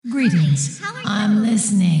Greetings. I'm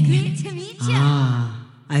listening. Good to meet you.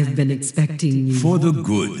 I've been expecting you. For the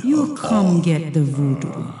good. You come get the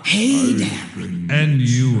voodoo. Hey there. And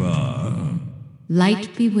you are?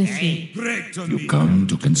 Light be with you. You come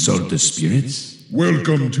to consult the spirits?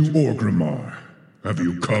 Welcome to Orgrimmar. Have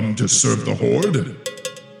you come to serve the Horde?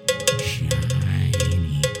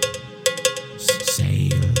 Shiny. Sail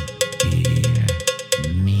here.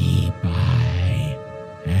 Me buy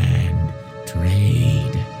and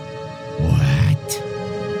trade. What?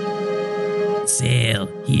 Sail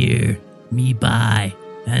here, me buy,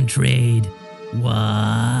 and trade.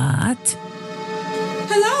 What?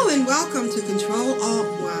 Hello and welcome to Ctrl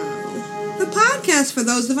Alt WoW, the podcast for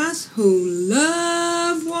those of us who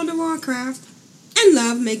love World of Warcraft and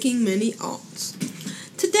love making many alts.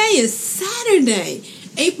 Today is Saturday,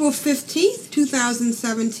 April 15th,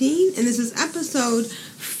 2017, and this is episode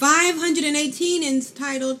 518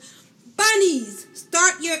 entitled Bunnies,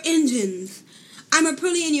 Start Your Engines. I'm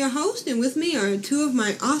Aprillian, your host, and with me are two of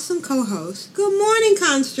my awesome co-hosts. Good morning,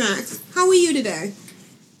 Constructs. How are you today?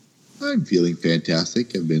 I'm feeling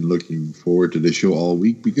fantastic. I've been looking forward to the show all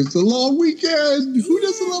week because it's a long weekend. Yeah. Who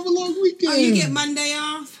doesn't love a long weekend? Oh, you get Monday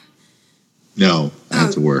off? No, I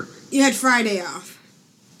have to work. You had Friday off?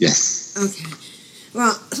 Yes. Okay.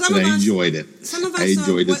 Well, I enjoyed it. I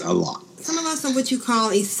enjoyed it a lot. Some of us are what you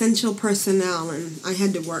call essential personnel, and I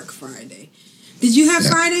had to work Friday. Did you have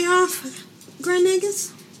Friday off, Grand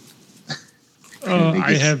Negus?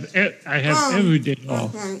 I have every day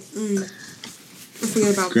off. Okay. I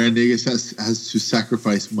forget about Grand Negus has to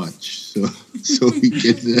sacrifice much, so he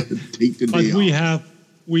can take the day off.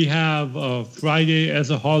 We have Friday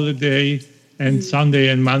as a holiday, and Sunday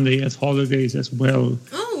and Monday as holidays as well.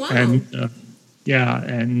 Oh wow! And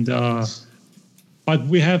but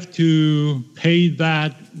we have to pay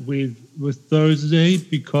that with Thursday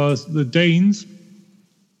because the Danes,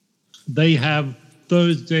 they have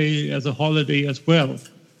Thursday as a holiday as well.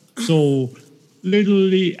 So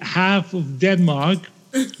literally half of Denmark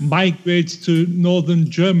migrates to northern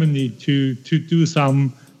Germany to do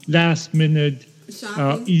some last minute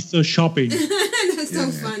Easter shopping. That's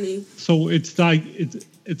so funny. So it's like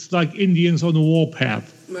Indians on the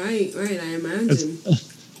warpath. Right. I imagine.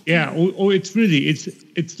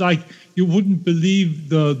 It's like you wouldn't believe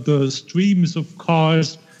the streams of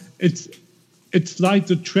cars. It's like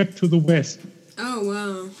the trek to the west. Oh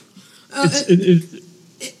wow!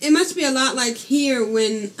 It must be a lot like here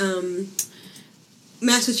when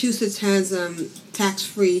Massachusetts has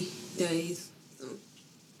tax-free days. So.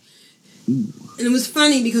 And it was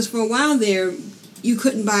funny because for a while there, you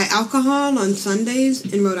couldn't buy alcohol on Sundays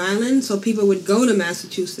in Rhode Island, so people would go to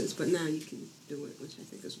Massachusetts, but now you can do it, which I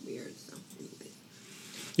think is weird. So anyway.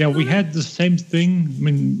 Yeah, we had the same thing. I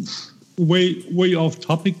mean, way off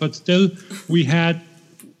topic, but still, we had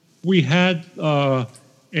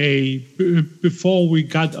before we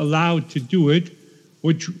got allowed to do it,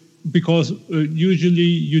 because usually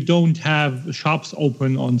you don't have shops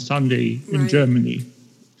open on Sunday in Germany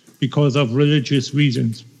because of religious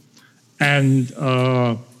reasons. And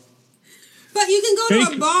but you can go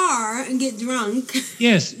to a bar and get drunk.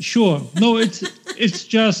 Yes, sure. No, it's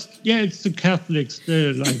just it's the Catholics.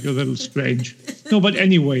 They're like a little strange. No, but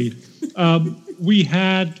anyway, we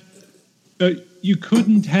had you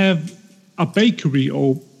couldn't have a bakery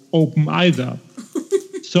open either.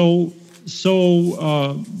 So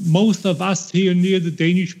most of us here near the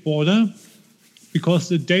Danish border, because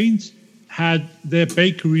the Danes had their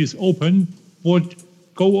bakeries open, would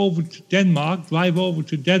go over to Denmark, drive over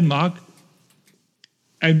to Denmark,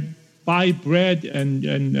 and buy bread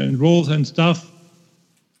and rolls and stuff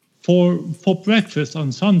for breakfast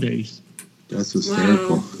on Sundays. That's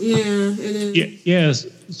hysterical. Wow. Yeah, it is. Yes.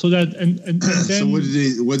 So that and then, so what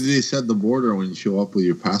did they set the border when you show up with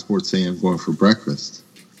your passport saying I'm going for breakfast?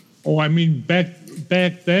 Oh, I mean back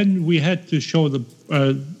then we had to show the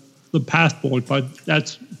passport, but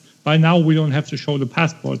that's by now we don't have to show the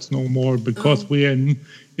passports no more because we're in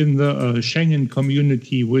the Schengen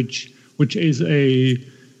community, which is a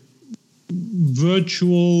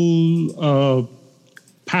virtual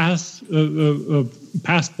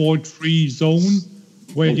passport-free zone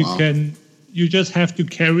where you just have to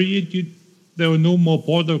carry it. There are no more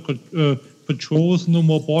border patrols, no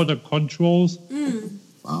more border controls.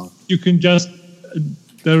 Wow! You can just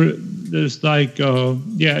there's like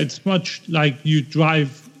it's much like you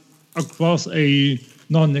drive across a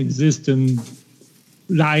non-existent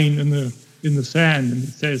line in the sand, and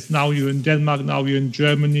it says now you're in Denmark, now you're in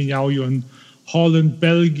Germany, now you're in Holland,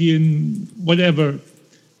 Belgium, whatever.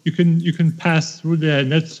 You can pass through there, and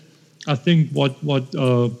that's I think what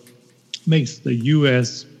makes the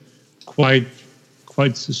U.S. quite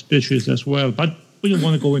quite suspicious as well. But we don't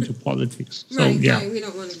want to go into politics. So, right, yeah. Right. We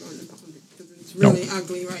don't want to go into politics because it's really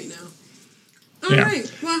ugly right now. All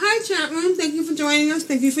right. Well, hi, chat room. Thank you for joining us.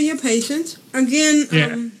 Thank you for your patience.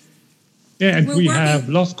 Again, and we have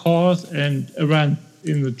lost cause and Iran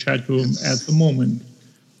in the chat room at the moment.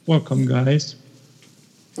 Welcome, guys.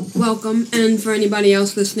 Welcome. And for anybody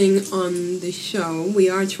else listening on the show, we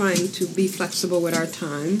are trying to be flexible with our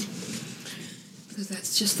time because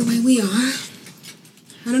that's just the way we are.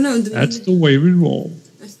 I don't know. That's the way we roll.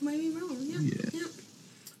 That's the way we roll, yeah.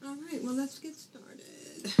 All right, well, let's get started.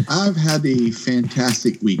 I've had a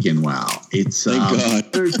fantastic weekend, WoW. It's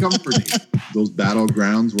very comforting. Those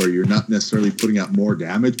battlegrounds where you're not necessarily putting out more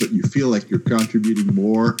damage, but you feel like you're contributing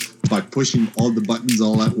more by pushing all the buttons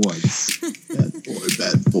all at once.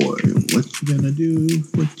 Bad boy. What you gonna do?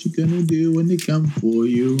 What you gonna do when they come for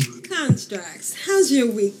you? Constructs, how's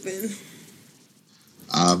your week been?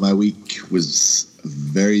 My week was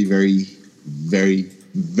very, very, very,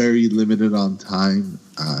 very limited on time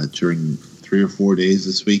during 3 or 4 days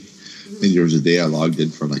this week. I think there was a day I logged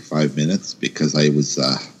in for like 5 minutes because I was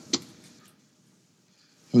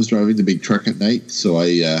driving the big truck at night, so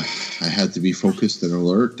I had to be focused and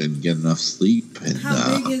alert and get enough sleep. And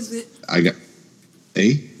how big is it?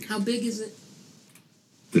 How big is it?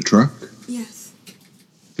 The truck? Yes.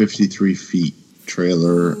 53 feet.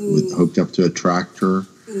 Trailer with hooked up to a tractor,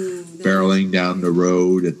 barreling down the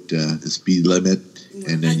road at the speed limit.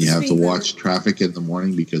 And then you have to watch traffic in the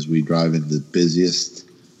morning because we drive in the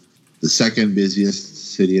second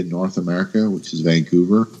busiest city in North America, which is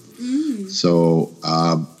Vancouver. So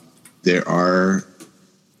there are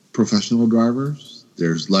professional drivers,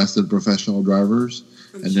 there's less than professional drivers,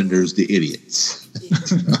 and then there's the idiots.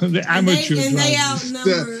 The amateur drivers. They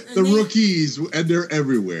outnumber. The rookies, and they're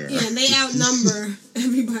everywhere. Yeah, and they outnumber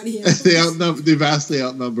everybody else. They vastly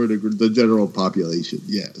outnumber the general population,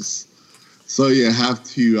 yes. So you have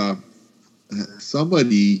to,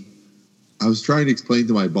 I was trying to explain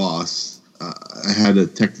to my boss, I had a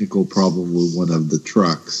technical problem with one of the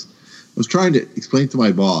trucks. I was trying to explain to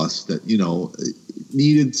my boss that, it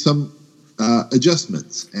needed some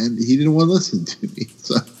adjustments, and he didn't want to listen to me.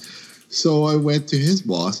 So I went to his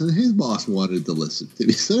boss, and his boss wanted to listen to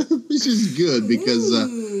me, which is good because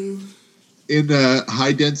in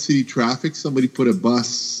high-density traffic, somebody put a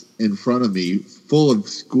bus in front of me full of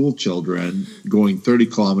school children going 30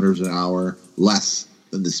 kilometers an hour less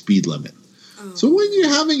than the speed limit. So when you're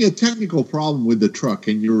having a technical problem with the truck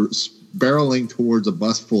and you're barreling towards a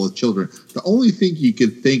bus full of children, the only thing you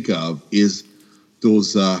can think of is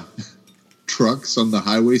those trucks on the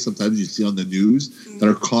highway sometimes you see on the news that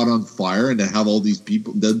are caught on fire and that have all these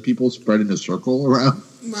dead people spread in a circle around.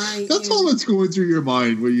 Right. That's all that's going through your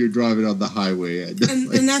mind when you're driving on the highway. And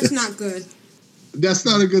that's not good. That's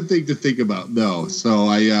not a good thing to think about, no. So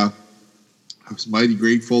I was mighty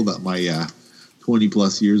grateful that my 20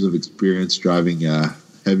 plus years of experience driving a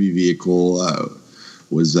heavy vehicle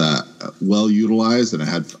was well utilized, and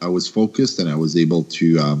I was focused, and I was able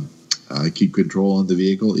to keep control on the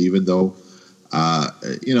vehicle, even though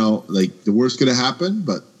the worst could have happened,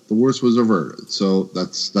 but the worst was averted. So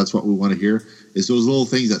that's what we want to hear. Is those little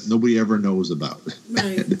things that nobody ever knows about.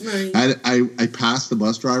 Right, right. And I passed the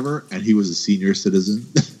bus driver, and he was a senior citizen,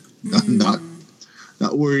 not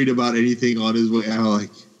worried about anything on his way.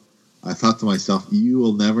 I thought to myself, you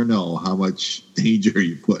will never know how much danger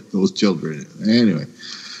you put those children in. Anyway,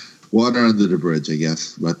 water under the bridge, I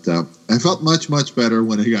guess. But I felt much, much better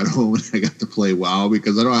when I got home and I got to play WoW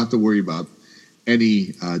because I don't have to worry about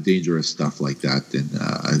any dangerous stuff like that. And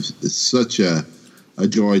it's such a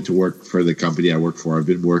joy to work for the company I work for. I've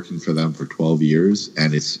been working for them for 12 years,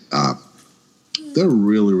 and it's they're a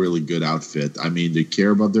really, really good outfit. I mean, they care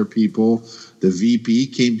about their people. The VP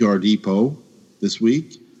came to our depot this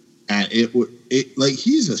week, and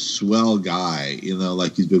he's a swell guy,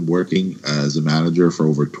 he's been working as a manager for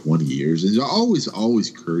over 20 years. And he's always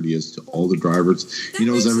courteous to all the drivers. He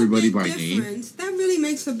knows everybody by name. That really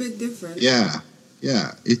makes a big difference.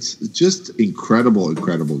 Yeah, it's just incredible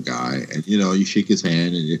guy, and you shake his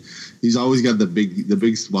hand, and he's always got the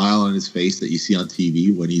big smile on his face that you see on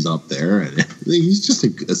TV when he's up there, and he's just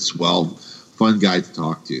a swell, fun guy to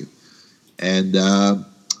talk to. And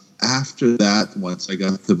after that, once I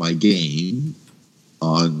got to my game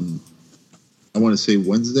on, I want to say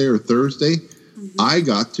Wednesday or Thursday, I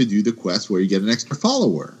got to do the quest where you get an extra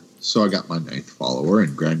follower. So I got my 9th follower,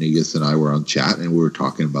 and Grand Negus and I were on chat, and we were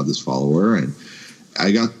talking about this follower, and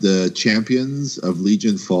I got the Champions of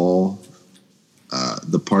Legion Fall,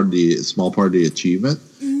 small part of the achievement,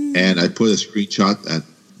 and I put a screenshot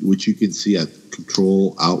which you can see at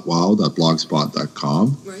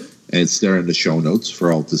controloutwow.blogspot.com. Right. and it's there in the show notes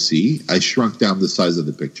for all to see. I shrunk down the size of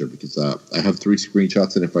the picture because I have 3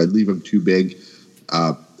 screenshots, and if I leave them too big,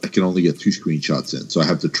 I can only get 2 screenshots in, so I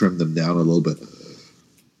have to trim them down a little bit.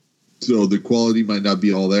 So the quality might not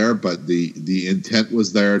be all there, but the intent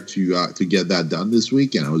was there to get that done this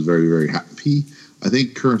week, and I was very, very happy. I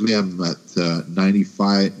think currently I'm at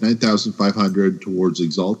 9,500 towards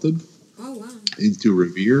Exalted. Oh, wow. Into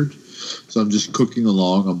Revered. So I'm just cooking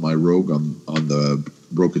along on my rogue on the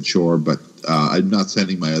Broken Shore, but I'm not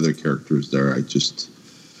sending my other characters there. I just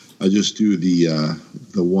do the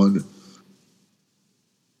one.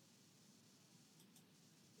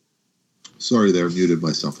 Sorry there, muted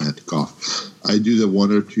myself. I had to cough. I do the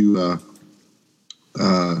 1 or 2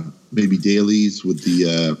 maybe dailies with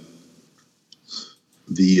the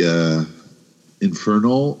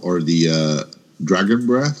Infernal or the Dragon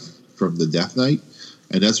Breath from the Death Knight,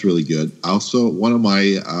 and that's really good. Also, one of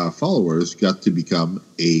my followers got to become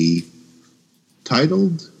a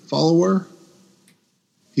titled follower.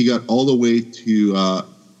 He got all the way to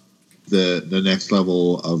the next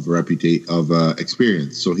level of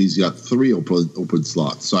experience. So he's got 3 open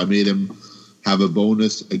slots. So I made him have a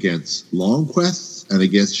bonus against long quests and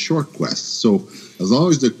against short quests. So as long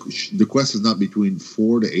as the quest is not between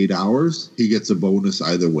 4 to 8 hours, he gets a bonus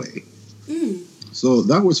either way. So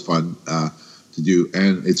that was fun to do,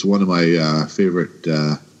 and it's one of my favorite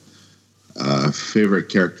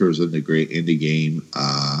characters in the game.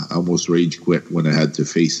 I almost rage quit when I had to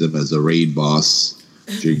face him as a raid boss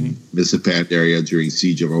during Miss Pandaria during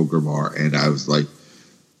Siege of Orgrimmar, and I was like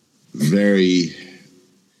very,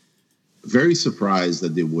 very surprised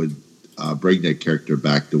that they would bring that character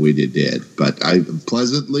back the way they did. But I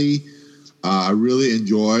really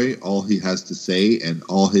enjoy all he has to say and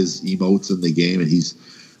all his emotes in the game, and he's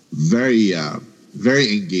very,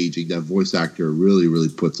 very engaging. That voice actor really, really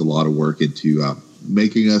puts a lot of work into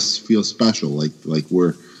making us feel special, like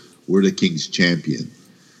we're the King's champion.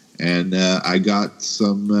 And I got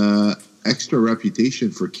some extra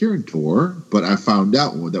reputation for Kirin Tor, but I found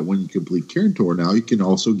out that when you complete Kirin Tor now, you can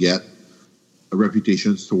also get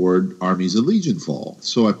reputations toward Armies of Legion Fall.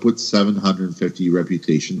 So I put 750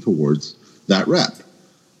 reputation towards that rep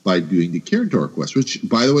by doing the Kirin Tor quest, which,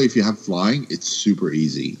 by the way, if you have flying, it's super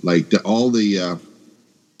easy. Like all the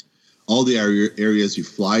areas you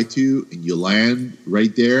fly to and you land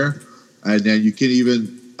right there, and then you can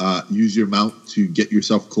even use your mount to get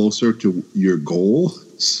yourself closer to your goal.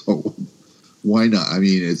 So why not? I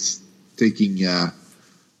mean, it's taking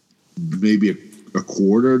maybe a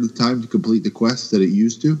quarter of the time to complete the quest that it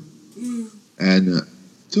used to. And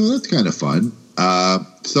so that's kind of fun.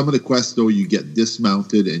 Some of the quests, though, you get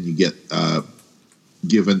dismounted and you get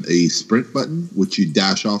given a sprint button, which you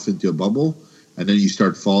dash off into a bubble, and then you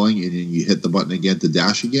start falling, and then you hit the button again to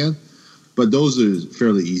dash again. But those are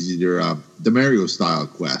fairly easy. They're the Mario-style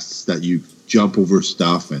quests that you jump over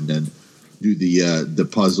stuff and then do the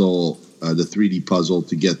puzzle, the 3D puzzle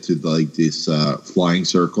to get to this flying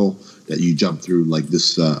circle that you jump through, like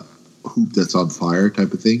this hoop that's on fire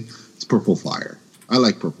type of thing. It's purple fire. I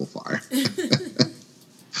like purple fire.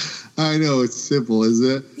 I know, it's simple, isn't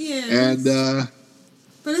it? Yeah. And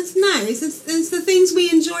but it's nice. It's the things we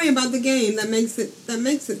enjoy about the game that makes it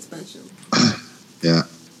special. Yeah.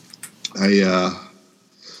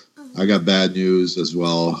 I got bad news as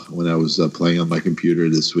well when I was playing on my computer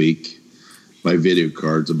this week. My video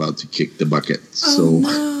card's about to kick the bucket. So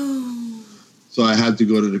I had to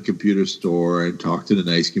go to the computer store and talk to the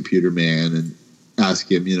nice computer man and ask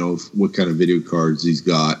him, what kind of video cards he's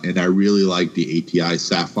got. And I really like the ATI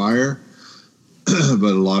Sapphire,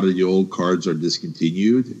 but a lot of the old cards are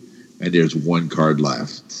discontinued, and there's one card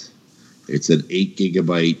left. It's an 8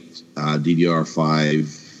 gigabyte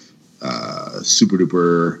DDR5 super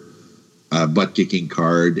duper butt kicking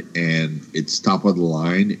card, and it's top of the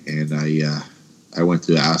line. And I went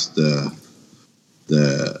to ask the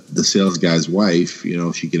sales guy's wife,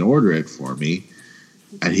 if she can order it for me,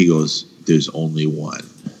 and he goes, "There's only one."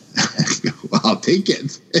 I go, "Well, I'll take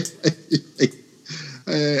it."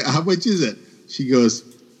 How much is it? She goes,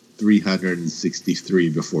 $363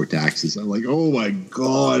 before taxes. I'm like, oh my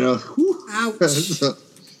god! Ouch.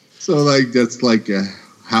 So like that's like a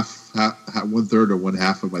half 1/3 or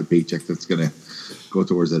 1/2 of my paycheck that's gonna go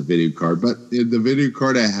towards that video card. But the video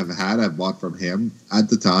card I bought from him at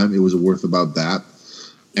the time, it was worth about that,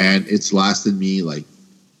 and it's lasted me like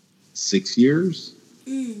 6 years.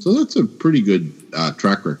 So that's a pretty good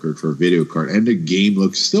track record for a video card, and the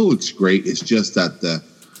game still looks great. It's just that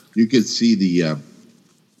you can see the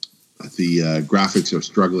graphics are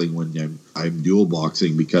struggling when I'm dual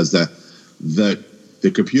boxing, because the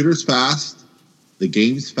computer's fast, the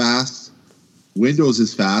game's fast, Windows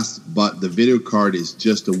is fast, but the video card is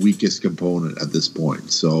just the weakest component at this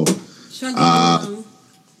point. So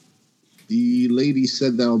the lady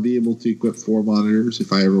said that I'll be able to equip 4 monitors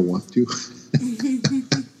if I ever want to.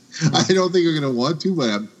 I don't think I'm going to want to, but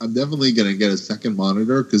I'm definitely going to get a second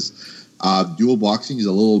monitor because dual boxing is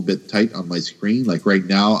a little bit tight on my screen. Like right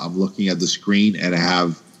now, I'm looking at the screen and I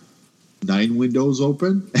have 9 windows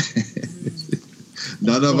open.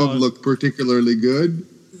 None of them look particularly good.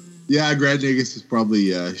 Yeah, Grand Nagus is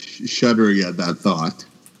probably shuddering at that thought.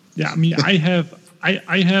 Yeah, I mean, I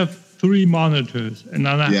have 3 monitors, and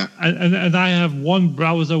I have 1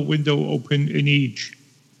 browser window open in each.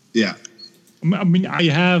 Yeah. I mean,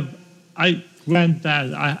 I grant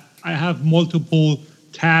that I have multiple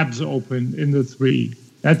tabs open in the 3.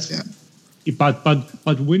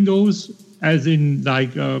 But Windows, as in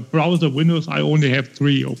like browser windows, I only have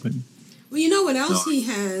 3 open. Well, you know what else he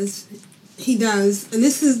has? He does, and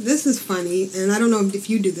this is funny, and I don't know if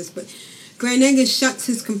you do this, but Grand Nagus shuts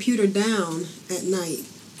his computer down at night.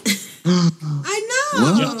 I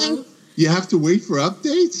know. What? You have to wait for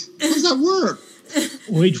updates? How does that work?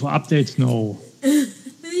 Wait for updates? No. Then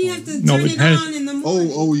you have to turn it on in the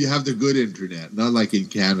morning. Oh, you have the good internet, not like in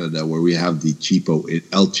Canada where we have the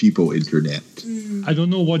El Cheapo internet. I don't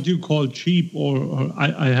know what you call cheap, or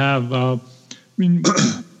I have. I mean,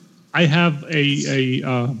 I have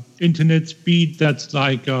a internet speed that's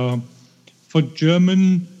like for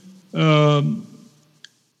German.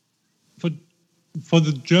 For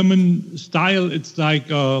the German style, it's like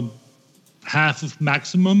half of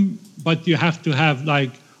maximum, but you have to have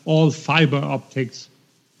like all fiber optics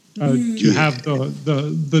to have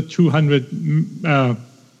the 200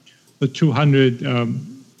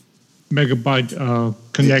 megabyte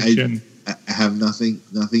connection. I have nothing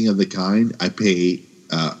of the kind. I pay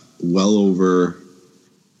well over.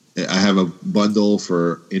 I have a bundle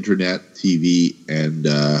for internet, TV, and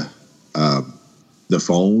the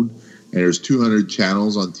phone. And there's 200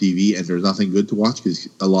 channels on TV, and there's nothing good to watch because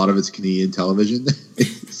a lot of it's Canadian television.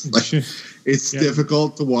 It's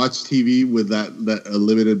difficult to watch TV with that a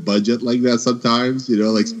limited budget like that sometimes. You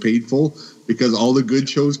know, like it's painful because all the good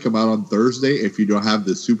shows come out on Thursday. If you don't have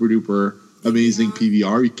the super duper amazing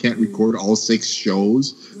PVR, you can't record all 6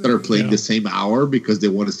 shows that are playing the same hour because they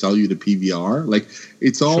want to sell you the PVR. Like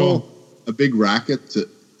it's all a big racket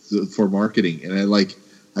for marketing, and I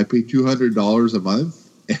pay $200 a month.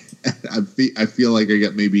 I feel like I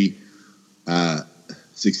get maybe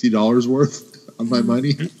 $60 worth of my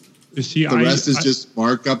money. You see, the rest is just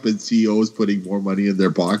markup and CEOs putting more money in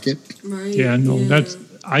their pocket. Right. Yeah, no, that's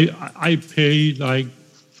I pay like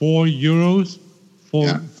 €4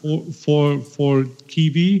 for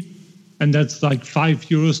TV, and that's like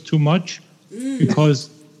 €5 too much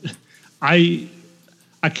because I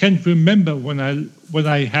can't remember when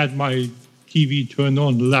I had my TV turned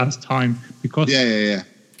on the last time because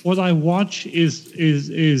what I watch is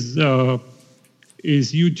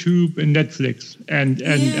YouTube and Netflix and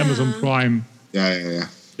Amazon Prime. Yeah.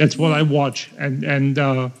 That's what I watch, and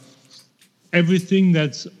everything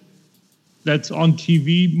that's on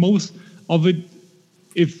TV, most of it,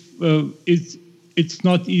 if it's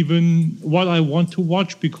not even what I want to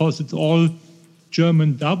watch because it's all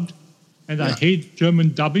German dubbed, and I hate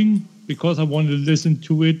German dubbing because I want to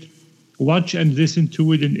watch and listen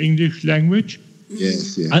to it in English language.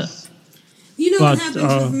 Yes. You know what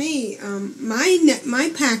happens with me? My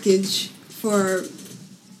package for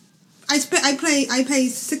I pay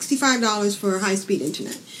 $65 for high speed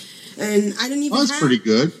internet, and I didn't even. That's pretty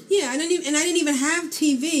good. Yeah, I didn't even have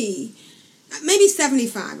TV. Maybe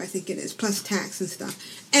 $75, I think it is, plus tax and stuff.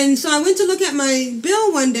 And so I went to look at my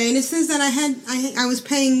bill one day, and it says that I was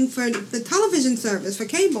paying for the television service for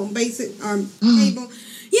cable, cable.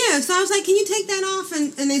 Yeah, so I was like, can you take that off?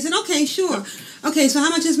 And they said, okay, sure. Okay, so how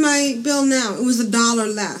much is my bill now? It was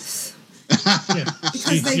 $1 less.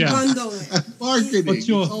 Because they bundle it. Marketing.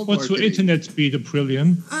 What's your internet speed,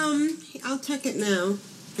 Aprillian? I'll check it now,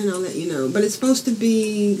 and I'll let you know. But it's supposed to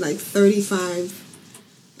be like 35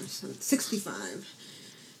 or 65.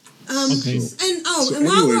 Okay. And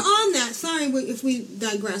while we're on that, sorry if we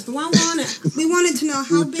digress, but while we're on it, we wanted to know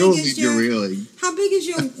how big is your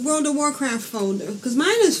World of Warcraft folder? Because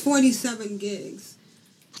mine is 47 gigs.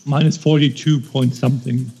 Mine is 42 point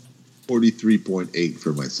something. 43.8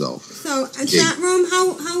 for myself. So, chat room,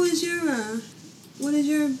 how is your what is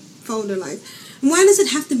your folder like? And why does it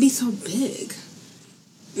have to be so big?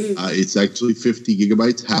 It's actually 50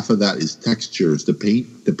 gigabytes. Half of that is textures. The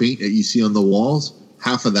paint that you see on the walls.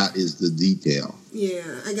 Half of that is the detail. Yeah,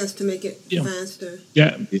 I guess to make it faster.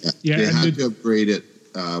 Yeah. They had to upgrade it.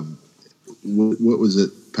 What was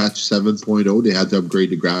it? patch 7.0, they had to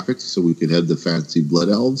upgrade the graphics so we could have the fancy blood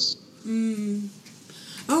elves.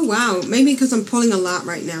 Oh wow, maybe because I'm pulling a lot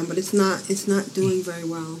right now, but it's not doing very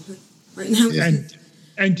well right now. Yeah.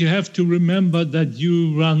 And you have to remember that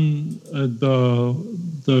you run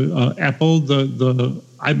the Apple, the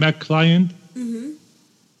iMac client,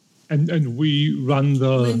 and we run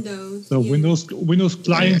the Windows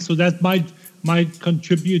client, so that might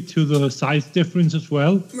contribute to the size difference as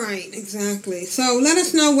well. Right, exactly. So let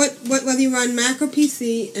us know whether you run Mac or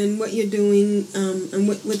PC and what you're doing, and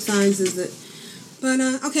what size is it. But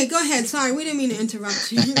okay, go ahead. Sorry, we didn't mean to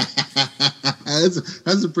interrupt you.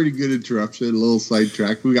 That's a pretty good interruption. A little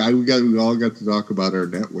sidetrack. We all got to talk about our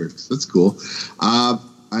networks. That's cool. I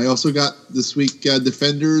also got this week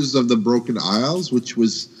Defenders of the Broken Isles, which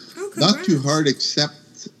was not too hard, except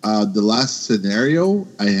the last scenario.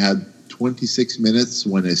 I had 26 minutes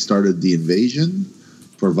when I started the invasion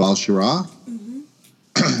for Val'Sharah.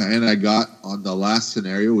 And I got on the last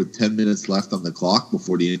scenario with 10 minutes left on the clock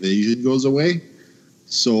before the invasion goes away.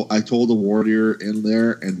 So I told the warrior in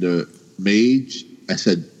there and the mage, I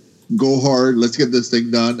said, go hard, let's get this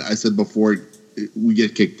thing done. I said, before we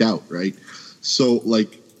get kicked out, right? So,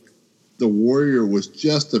 like, the warrior was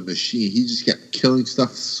just a machine. He just kept killing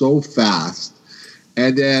stuff so fast.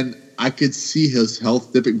 And then I could see his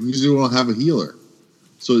health dipping because we don't have a healer.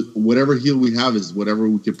 So whatever heal we have is whatever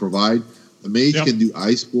we can provide. The mage can do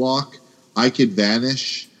ice block. I can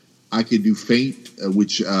vanish. I can do faint,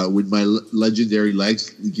 which with my legendary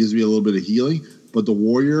legs gives me a little bit of healing. But the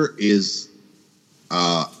warrior is,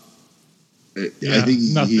 I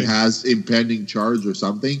think he has impending charge or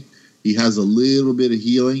something. He has a little bit of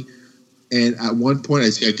healing. And at one point,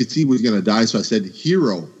 I could see he was going to die, so I said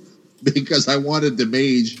hero, because I wanted the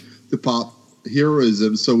mage to pop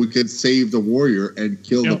heroism so we could save the warrior and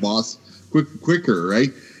kill the boss quicker,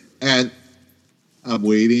 right? And I'm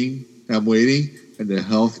waiting, and the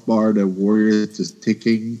health bar, the warrior is just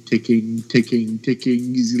ticking. He's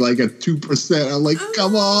like at 2%. I'm like,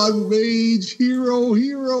 come on, mage, hero.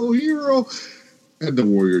 And the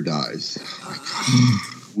warrior dies.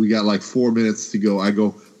 We got like 4 minutes to go. I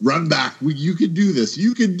go, run back. You can do this.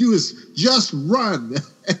 Just run.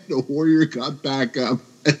 And the warrior got back up.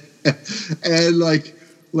 And like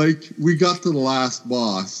we got to the last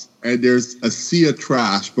boss, and there's a sea of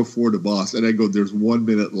trash before the boss, and I go, there's 1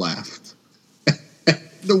 minute left.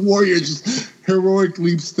 The warrior just heroic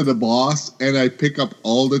leaps to the boss, and I pick up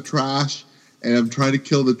all the trash, and I'm trying to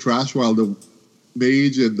kill the trash while the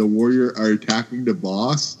mage and the warrior are attacking the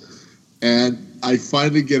boss, and I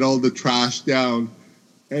finally get all the trash down,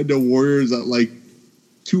 and the warrior's at like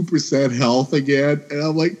 2% health again, and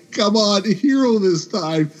I'm like, come on, hero this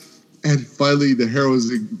time. And finally the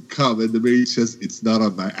heroism come, and the mage says, it's not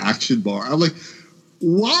on my action bar. I'm like,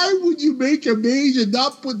 why would you make a mage and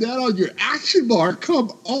not put that on your action bar? Come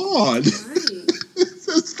on. Right.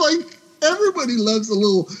 It's like everybody loves a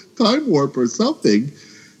little time warp or something.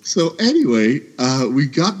 So anyway, we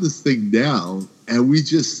got this thing down, and we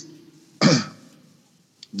just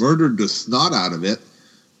murdered the snot out of it.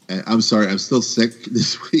 And I'm sorry, I'm still sick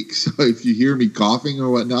this week, so if you hear me coughing or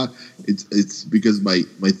whatnot, it's because my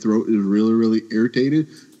throat is really, really irritated.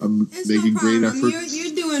 I'm making great efforts.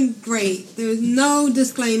 You're doing great. There's no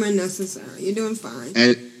disclaimer necessary. You're doing fine.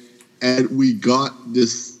 And we got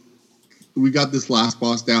this last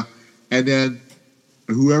boss down, and then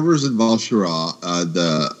whoever's in Val'Sharah,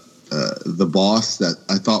 the boss that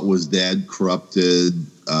I thought was dead, corrupted,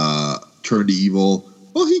 turned evil.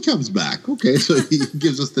 Well, he comes back. Okay, so he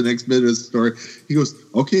gives us the next bit of the story. He goes,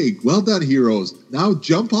 okay, well done, heroes. Now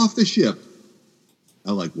jump off the ship.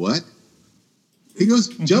 I'm like, what? He goes,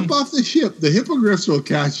 jump off the ship. The hippogriffs will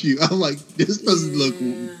catch you. I'm like, this doesn't look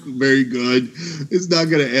very good. It's not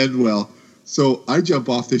going to end well. So I jump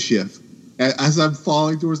off the ship. And as I'm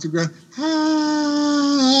falling towards the ground,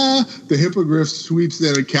 the hippogriff sweeps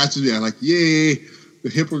in and catches me. I'm like, yay. The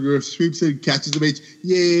hippogriff sweeps in, catches the mage.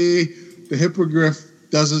 Yay. The hippogriff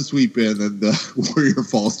doesn't sweep in, and the warrior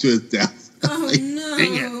falls to his death. Oh, like, no.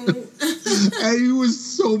 Dang it. And he was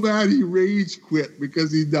so mad he rage quit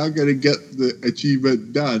because he's not going to get the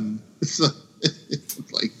achievement done. So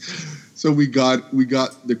we got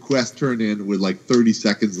the quest turned in with like 30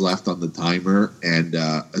 seconds left on the timer, and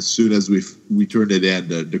as soon as we turned it in,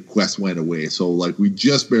 the quest went away. So like we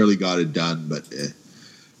just barely got it done, but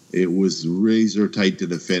it was razor tight to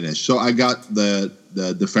the finish. So I got the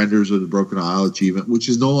Defenders of the Broken Isle achievement, which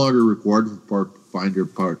is no longer recorded for Pathfinder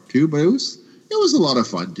Part 2, but it was a lot of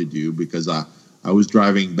fun to do because I was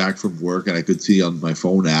driving back from work and I could see on my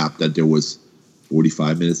phone app that there was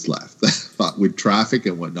 45 minutes left. I thought with traffic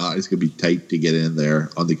and whatnot, it's going to be tight to get in there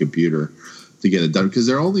on the computer. to get it done because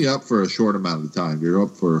they're only up for a short amount of time. They're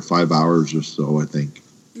up for 5 hours or so, I think,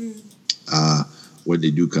 when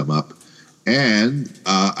they do come up. And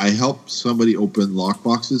I helped somebody open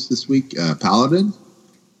lockboxes this week, Paladin,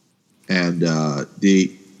 and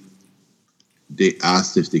they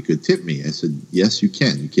asked if they could tip me. I said, yes, you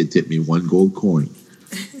can. You can tip me 1 gold coin.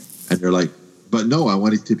 And they're like, but no, I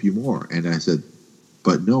want to tip you more. And I said,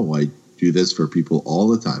 but no, I do this for people all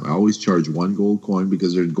the time. I always charge 1 gold coin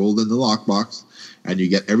because there's gold in the lockbox, and you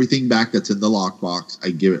get everything back that's in the lockbox.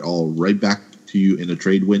 I give it all right back to you in a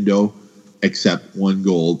trade window, except 1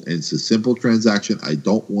 gold. And it's a simple transaction. I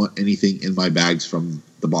don't want anything in my bags from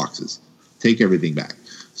the boxes. Take everything back.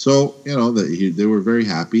 So, they were very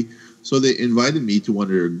happy. So they invited me to one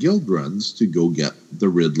of their guild runs to go get the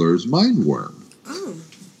Riddler's Mind Worm. Oh.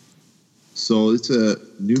 So it's a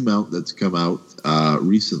new mount that's come out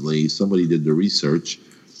recently. Somebody did the research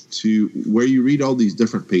to where you read all these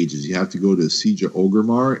different pages. You have to go to Siege of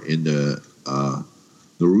Orgrimmar in the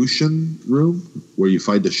Narushan room where you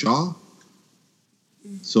fight the Shah.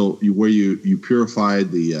 So where you purify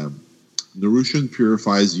the Narushan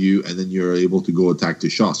purifies you, and then you're able to go attack the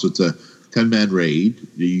Shah. So it's a 10-man raid.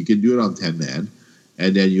 You can do it on 10-man.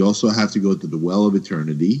 And then you also have to go to the Well of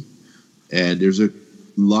Eternity. And there's a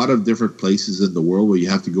lot of different places in the world where you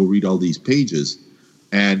have to go read all these pages.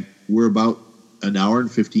 And we're about an hour and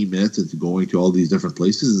 15 minutes into going to all these different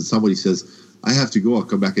places. And somebody says, I have to go. I'll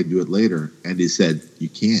come back and do it later. And they said, you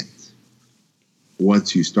can't.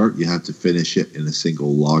 Once you start, you have to finish it in a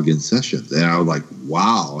single login session. And I was like,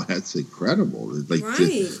 wow, that's incredible. Like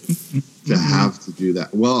to have to do that.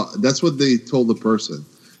 Well, that's what they told the person.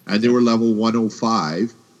 And they were level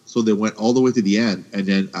 105. So they went all the way to the end. And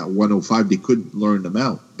then at 105, they couldn't learn them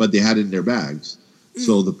out. But they had it in their bags.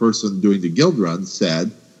 So the person doing the guild run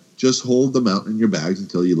said, just hold them out in your bags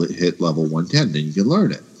until you hit level 110. Then you can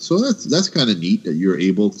learn it. So that's kind of neat that you're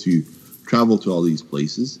able to travel to all these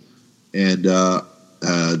places. And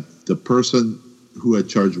the person who had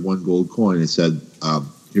charged 1 gold coin and said,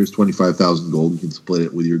 here's 25,000 gold. You can split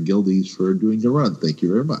it with your guildies for doing the run. Thank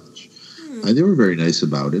you very much. And they were very nice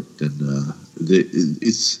about it. And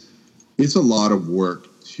it's a lot of work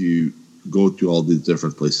to go to all these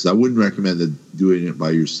different places. I wouldn't recommend doing it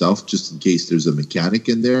by yourself, just in case there's a mechanic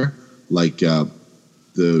in there. Like the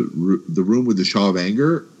room with the Shaw of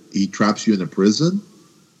Anger, he traps you in a prison.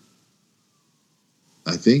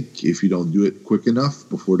 I think if you don't do it quick enough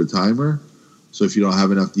before the timer. So if you don't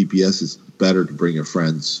have enough DPS, it's better to bring a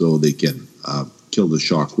friend so they can kill the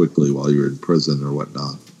Shaw quickly while you're in prison or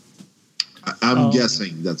whatnot. I'm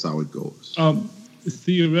guessing that's how it goes.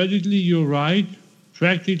 Theoretically, you're right.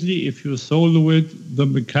 Practically, if you solo it, the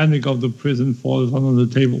mechanic of the prison falls under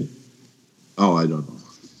the table. Oh, I don't know.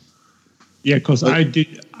 Yeah, because I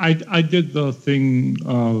did the thing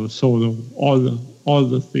solo, all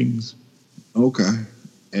the things. Okay.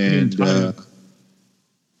 And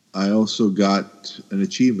I also got an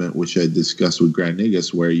achievement, which I discussed with Grand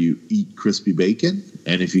Negus, where you eat crispy bacon,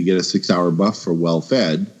 and if you get a 6-hour buff for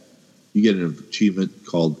well-fed, you get an achievement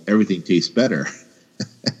called Everything Tastes Better,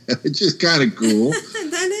 which is kind of cool.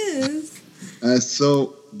 That is.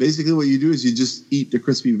 So basically what you do is you just eat the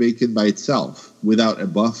crispy bacon by itself without a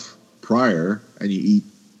buff prior, and you eat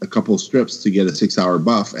a couple of strips to get a 6-hour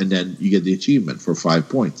buff, and then you get the achievement for 5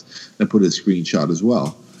 points. I put a screenshot as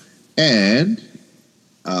well. And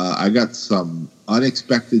I got some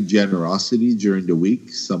unexpected generosity during the week.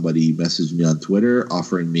 Somebody messaged me on Twitter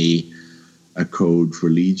offering me a code for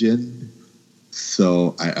Legion.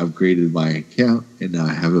 So I upgraded my account, and now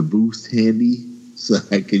I have a boost handy, so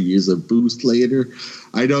I can use a boost later.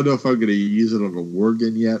 I don't know if I'm going to use it on a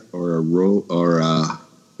Worgen yet, or a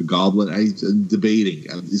Goblin. I'm debating.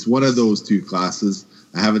 It's one of those two classes.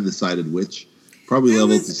 I haven't decided which. Probably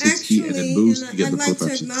level to 60 and then boost to get the perfection. I'd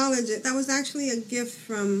like to acknowledge it. That was actually a gift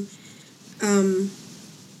from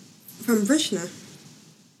Vrishna.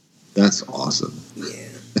 That's awesome. Yeah.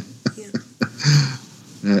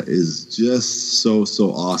 That is just so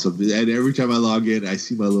awesome. And every time I log in, I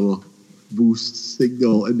see my little boost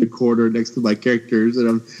signal in the corner next to my characters, and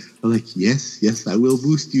I'm like, yes, I will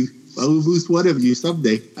boost you. I will boost one of you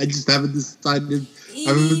someday. I just haven't decided. I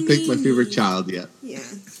haven't picked my favorite child yet. Yeah.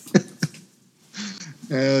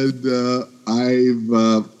 And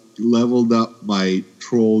I've leveled up my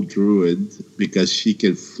troll druid because she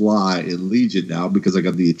can fly in Legion now because I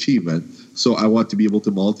got the achievement. So I want to be able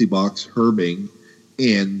to multi-box herbing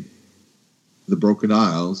in the Broken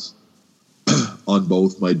Isles on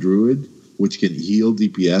both my druid, which can heal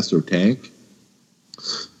DPS or tank,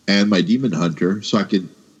 and my demon hunter, so I can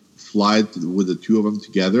fly with the two of them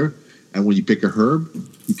together. And when you pick a herb,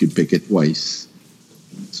 you can pick it twice.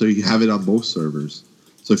 So you have it on both servers.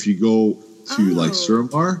 So if you go to like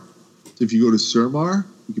Suramar,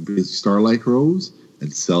 you can bring Starlight Rose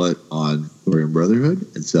and sell it on Thorium Brotherhood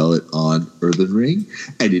and sell it on Earthen Ring,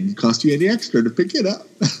 and it didn't cost you any extra to pick it up.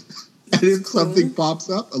 And if something pops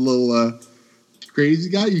up, a little crazy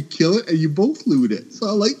guy, you kill it and you both loot it. So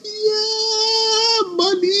I'm like, yeah,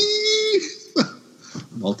 money.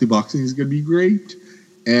 Multi-boxing is going to be great.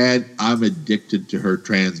 And I'm addicted to her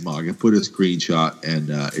transmog. I put a screenshot, and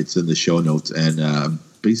it's in the show notes, and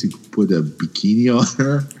basically put a bikini on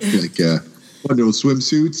her, like one of those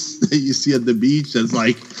swimsuits that you see at the beach. That's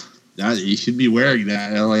like, you should be wearing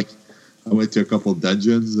that. And I went to a couple of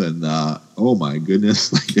dungeons, and oh my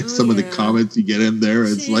goodness, like some of the comments you get in there,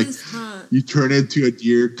 it's like you turn into a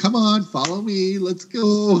deer. Come on, follow me, let's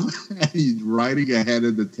go. And he's riding ahead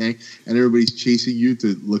of the tank, and everybody's chasing you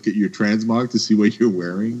to look at your transmog to see what you're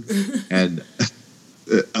wearing. And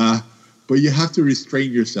but you have to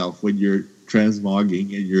restrain yourself when you're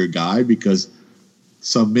transmogging and you're a guy, because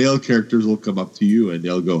some male characters will come up to you and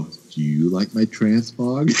they'll go, "Do you like my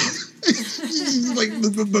transmog?" Like,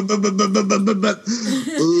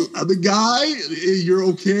 the guy, you're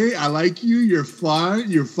okay. I like you. You're fine.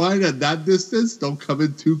 You're fine at that distance. Don't come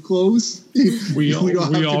in too close. We don't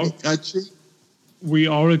have to be touching. We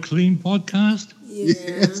are a clean podcast.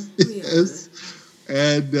 Yes.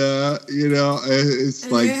 And it's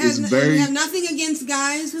like we have nothing against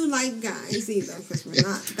guys who like guys either, because we're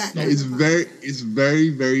not that. It's very,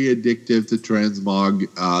 very addictive to transmog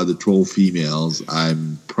the troll females.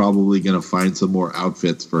 I'm probably gonna find some more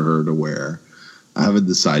outfits for her to wear. I haven't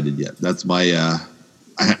decided yet. That's my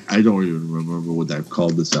I don't even remember what I've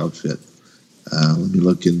called this outfit. Let me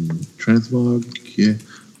look in transmog. Yeah,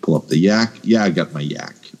 pull up the yak. Yeah, I got my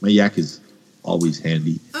yak. My yak is always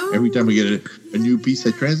handy. Every time I get a new piece,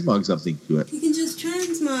 I transmog something to it. You can just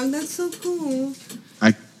transmog. That's so cool.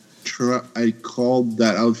 I called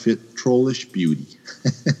that outfit Trollish Beauty.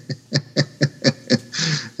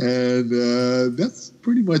 And that's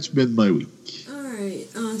pretty much been my week. All right,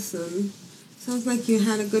 awesome. Sounds like you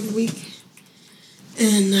had a good week.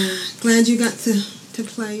 And glad you got to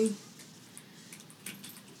play.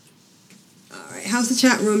 All right, how's the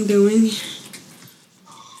chat room doing?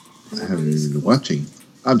 I haven't even been watching.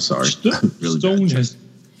 I'm sorry. Stone has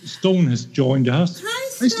joined us.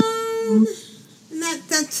 Hi, Stone. And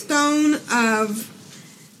that's Stone of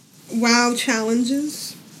WoW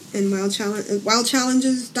Challenges and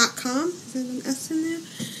WoWchallenges.com. Is there an S in there?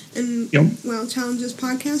 And WoW Challenges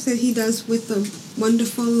podcast that he does with the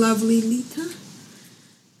wonderful, lovely Lita.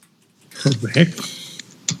 What the heck?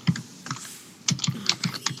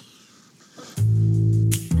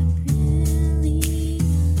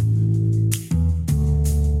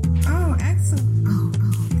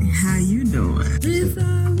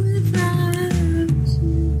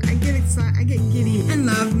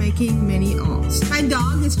 Many alts. My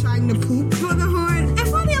dog is trying to poop for the Horde and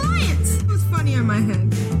for the Alliance. It was funny in my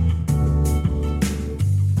head.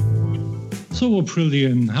 So,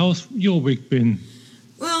 Aprillian, how's your week been?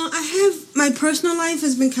 Well, my personal life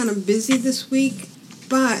has been kind of busy this week,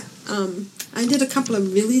 but I did a couple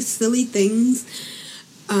of really silly things.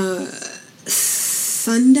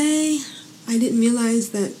 Sunday, I didn't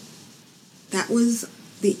realize that was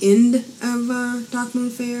the end of Dark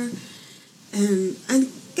Moon Fair, and I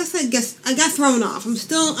guess I got thrown off. I'm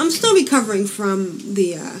still recovering from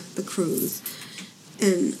the cruise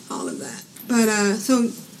and all of that. But so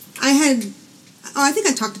I think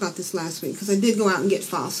I talked about this last week, because I did go out and get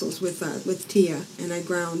fossils with Tia, and I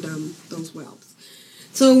ground those whelps.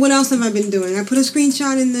 So what else have I been doing? I put a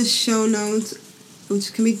screenshot in the show notes,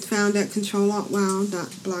 which can be found at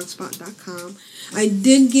controlaltwow.blogspot.com. I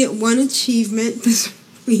did get one achievement this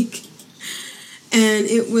week. And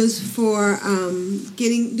it was for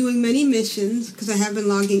doing many missions, because I have been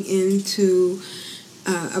logging into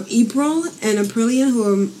April and Aprillian, who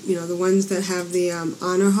are the ones that have the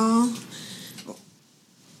honor hall.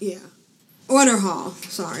 Yeah, order hall.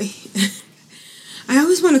 Sorry, I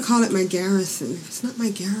always want to call it my garrison. If it's not my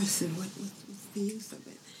garrison, what's the use of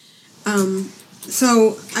it?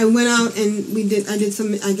 So I went out and I did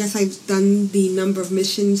some. I guess I've done the number of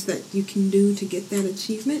missions that you can do to get that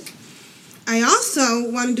achievement. I also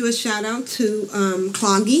want to do a shout out to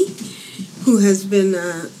Cloggy, who is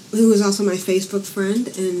also my Facebook friend,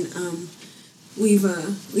 and we've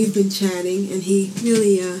been chatting, and he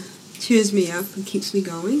really cheers me up and keeps me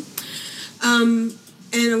going. And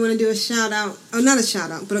I want to do a shout out, not a shout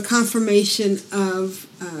out, but a confirmation of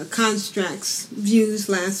Construct's views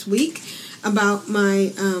last week about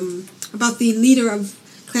my about the leader of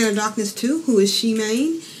Clan of Darkness 2, who is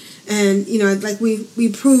She-Mane. And, you know, like we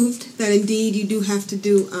proved that indeed you do have to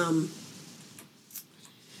do,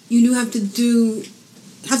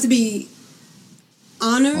 have to be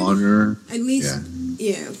honored. At least,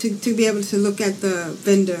 to be able to look at the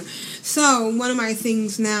vendor. So one of my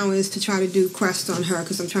things now is to try to do quests on her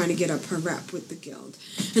because I'm trying to get up her rep with the guild.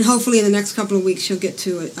 And hopefully in the next couple of weeks she'll get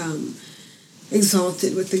to it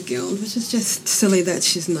exalted with the guild, which is just silly that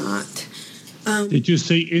she's not. Did you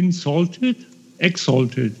say insulted?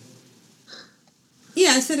 Exalted?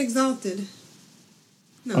 Yeah, I said exalted.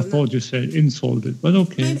 No, I thought you said insulted, but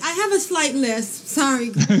okay. I have a slight lisp.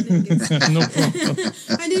 Sorry. No problem.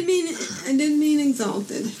 I didn't mean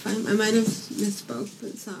exalted. I might have misspoke,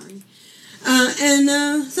 but sorry.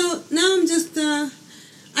 So now I'm just.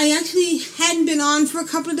 I actually hadn't been on for a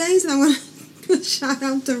couple of days, and I want to shout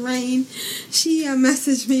out to Rain. She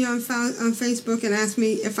messaged me on Facebook and asked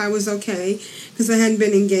me if I was okay because I hadn't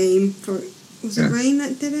been in game for. Was it Rain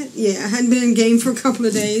that did it? Yeah, I hadn't been in game for a couple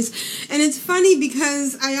of days. And it's funny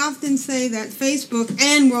because I often say that Facebook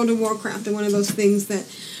and World of Warcraft are one of those things that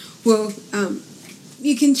will,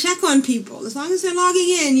 you can check on people. As long as they're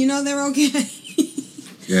logging in, you know they're okay.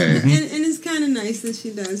 Yeah. And it's kind of nice that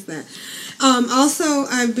she does that. Also,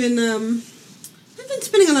 I've been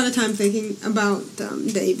spending a lot of time thinking about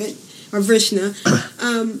David, or Vrishna.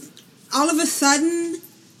 All of a sudden,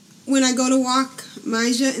 when I go to walk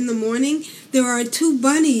Maja in the morning, there are 2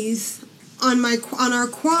 bunnies on our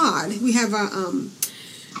quad. We have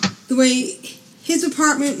the way his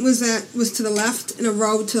apartment was to the left, in a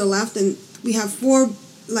row to the left, and we have 4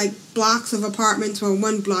 blocks of apartments. Well,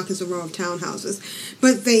 1 block is a row of townhouses,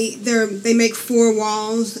 but they make 4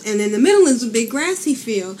 walls, and in the middle is a big grassy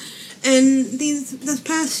field. And this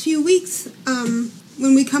past few weeks,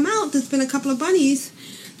 when we come out, there's been a couple of bunnies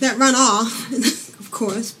that run off, of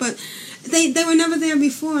course, but they were never there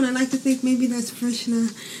before, and I like to think maybe that's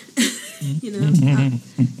Vrishna. You know,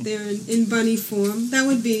 they're in bunny form. That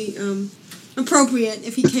would be appropriate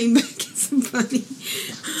if he came back as a bunny.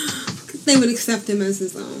 They would accept him as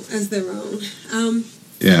their own.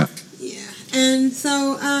 Yeah. And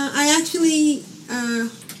so I actually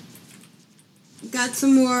got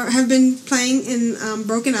some more. Have been playing in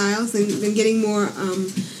Broken Isles and been getting more.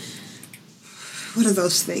 What are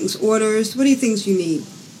those things? Orders. What are things you need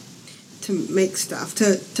to make stuff?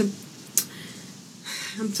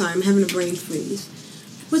 I'm sorry, I'm having a brain freeze.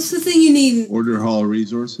 What's the thing you need? Order hall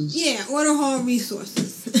resources? Yeah, order hall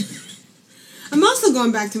resources. I'm also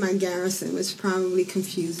going back to my garrison, which probably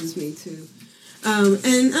confuses me too.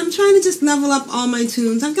 And I'm trying to just level up all my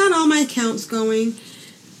tunes. I've got all my accounts going.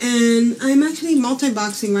 And I'm actually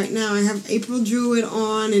multi-boxing right now. I have April Druid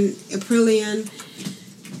on and Aprillian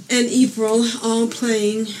and April all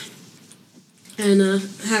playing and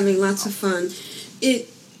having lots of fun. It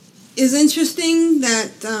is interesting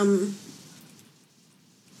that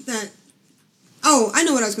I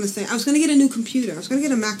know what I was going to say. I was going to get a new computer. I was going to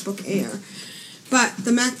get a MacBook Air. But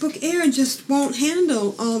the MacBook Air just won't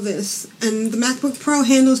handle all this. And the MacBook Pro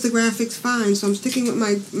handles the graphics fine. So I'm sticking with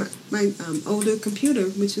my older computer,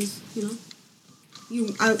 which is,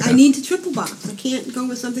 I need to triple box. I can't go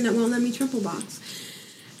with something that won't let me triple box.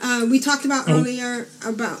 We talked about earlier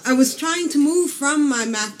about I was trying to move from my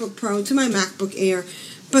MacBook Pro to my MacBook Air,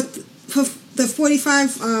 but for the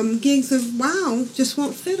 45 gigs of WoW just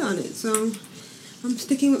won't fit on it. So I'm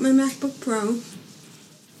sticking with my MacBook Pro.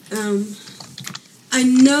 I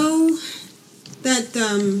know that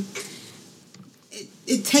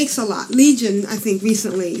it takes a lot. Legion, I think,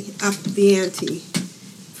 recently upped the ante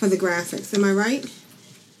for the graphics. Am I right?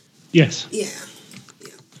 Yes. Yeah.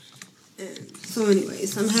 And so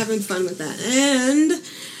anyways, I'm having fun with that. And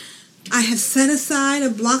I have set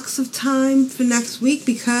aside blocks of time for next week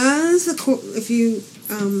because, if you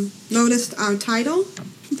noticed our title,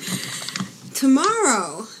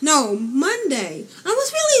 Monday. I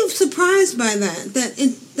was really surprised by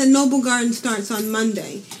that Noble Garden starts on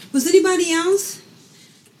Monday. Was anybody else?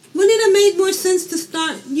 Wouldn't it have made more sense to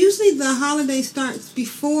start? Usually the holiday starts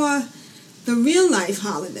before the real life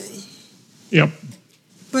holiday. Yep.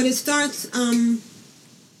 But it starts on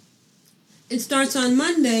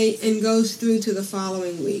Monday and goes through to the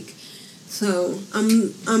following week. So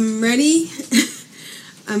I'm ready.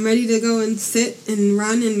 I'm ready to go and sit and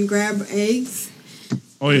run and grab eggs.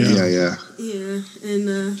 Oh yeah. Yeah,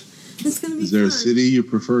 and it's gonna be. Is there fun. a city you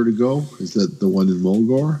prefer to go? Is that the one in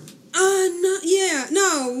Mulgore?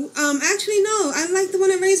 Actually no. I like the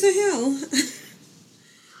one at Razor Hill.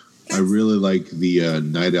 I really like the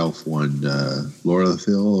Night Elf one,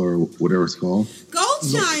 Lorelithil or whatever it's called.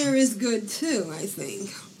 Goldshire is good too, I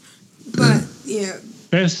think. But yeah.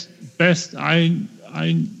 Best I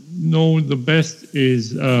know the best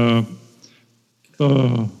is the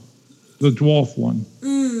dwarf one.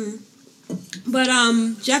 But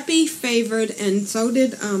Jeppy favored, and so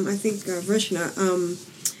did I think Vrishna,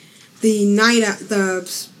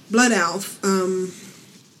 the blood elf.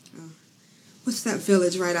 What's that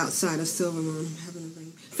village right outside of Silvermoon? I'm having a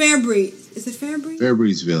brain. Fairbreeze. Is it Fairbreeze?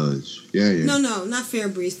 Fairbreeze Village. Yeah. No, not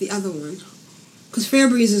Fairbreeze. The other one. Because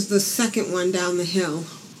Fairbreeze is the second one down the hill.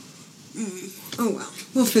 Oh well,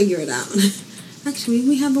 we'll figure it out. Actually,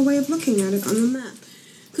 we have a way of looking at it on the map.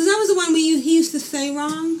 Because that was the one he used to say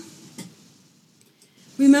wrong.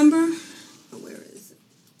 Remember? Oh, where is it?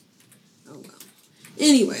 Oh well.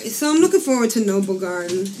 Anyway, so I'm looking forward to Noble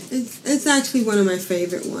Garden. It's actually one of my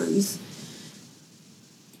favorite ones.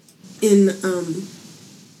 In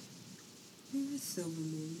where is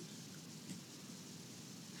Silvermoon?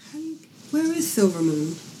 Where is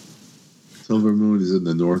Silvermoon? Silvermoon is in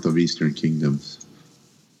the north of Eastern Kingdoms.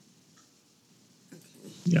 Okay.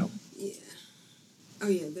 Yeah. Yeah. Oh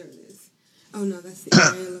yeah, there it is. Oh no, that's the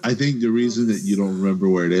Isle of I think the reason that you don't remember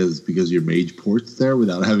where it is because your mage port's there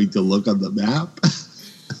without having to look on the map.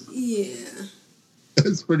 Yeah.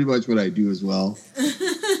 That's pretty much what I do as well.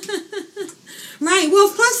 Right. Well,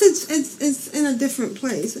 plus it's in a different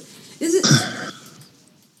place. Is it?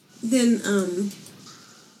 Then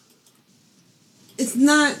it's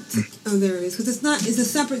not. Oh, there it is. Because it's not. It's a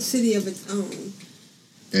separate city of its own.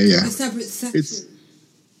 Yeah. A separate section.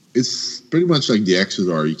 It's pretty much like the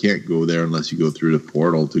Exodar. You can't go there unless you go through the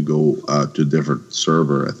portal to go to a different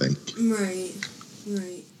server, I think. Right.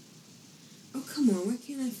 Oh, come on. Why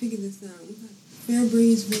can't I figure this out? We got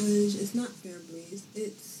Fairbreeze Village. It's not Fairbreeze.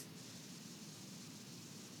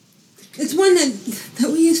 It's one that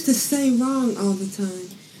we used to say wrong all the time.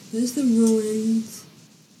 There's the ruins.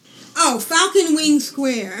 Oh, Falcon Wing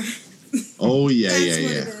Square. Oh, yeah, That's yeah.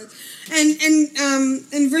 what it is.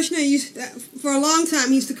 And Vrishna used to, for a long time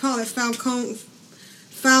he used to call it Falcon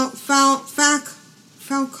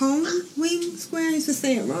Wing Square. I used to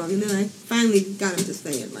say it wrong, and then I finally got him to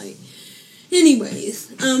say it right.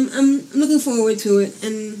 Anyways, I'm looking forward to it,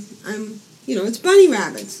 and it's bunny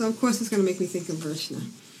rabbits, so of course it's gonna make me think of Vrishna.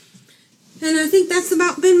 And I think that's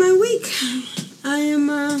about been my week. I am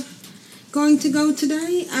going to go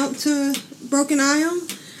today out to Broken Isle.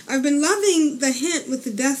 I've been loving the hint with the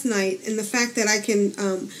Death Knight and the fact that I can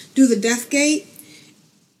do the Death Gate,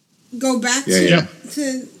 go back to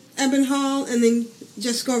Ebon Hall, and then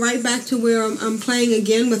just go right back to where I'm playing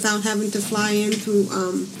again without having to fly in through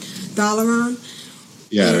Dalaran.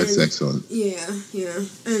 Yeah, that's excellent. Yeah.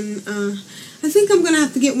 And I think I'm going to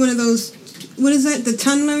have to get one of those, what is that, the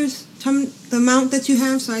tunnelers? The mount that you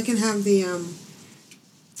have, so I can have the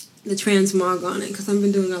transmog on it, because I've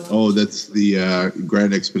been doing a lot. Oh, that's the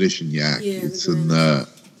Grand Expedition Yak. Yeah, it's in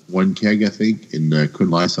one keg, I think, in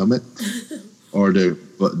Kunlai Summit, or the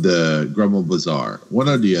Grummel Bazaar, one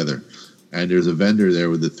or the other. And there's a vendor there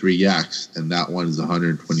with the 3 yaks, and that one is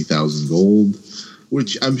 120,000 gold,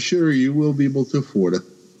 which I'm sure you will be able to afford it.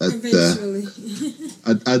 Eventually.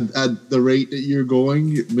 At the rate that you're going,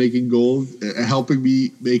 you're making gold, helping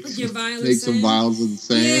me make some vials of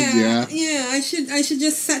sand. Yeah. I should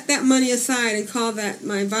just set that money aside and call that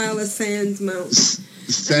my vial of sands mount.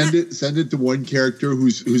 Send it to one character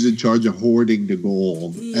who's in charge of hoarding the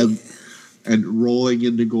gold and rolling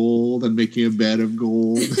in the gold and making a bed of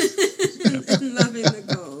gold. And loving the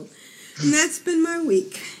gold. And that's been my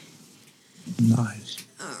week. Nice.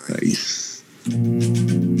 All right. Nice. I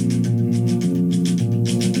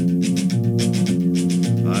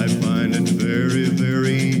find it very,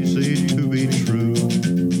 very easy to be true.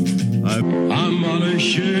 Am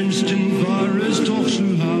allerschönsten war es doch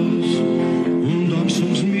zu Haus, und doch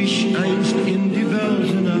zog mich einst in die Welt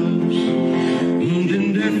hinaus, und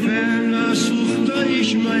in der Ferne suchte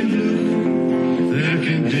ich mein Glück, wer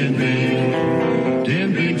kennt den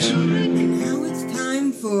Weg zurück. Now it's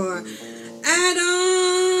time for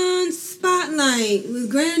Add-on Spotlight with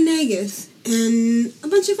Grand Nagus and a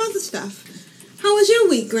bunch of other stuff. How was your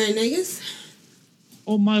week, Grand Nagus?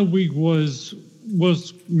 Oh, my week was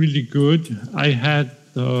really good. I had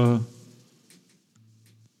the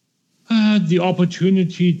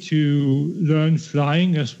opportunity to learn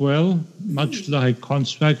flying as well, much like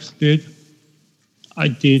Constructs did. I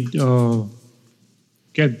did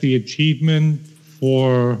get the achievement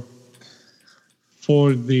for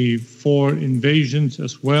the 4 invasions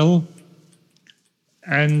as well,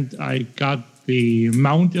 and I got the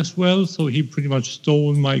mount as well, so he pretty much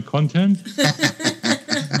stole my content.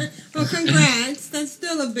 Well, congrats. That's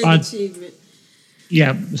still a big achievement.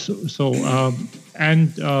 Yeah,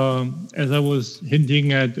 and as I was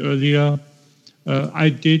hinting at earlier, I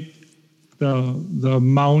did the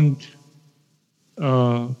mount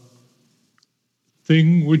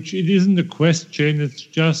thing, which it isn't a quest chain. It's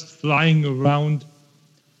just flying around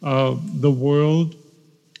the world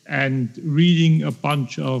and reading a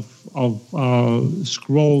bunch of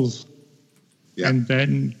scrolls, and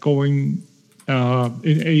then going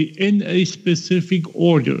in a specific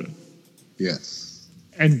order. Yes.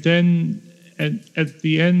 And then at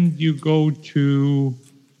the end you go to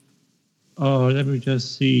let me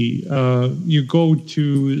just see. You go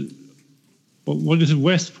to what is it,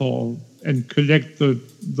 Westfall, and collect the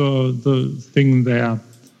thing there,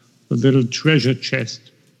 the little treasure chest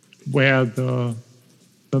where the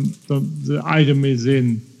item is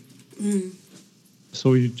in.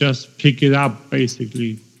 So you just pick it up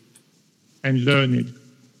basically and learn it.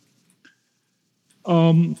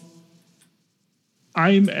 I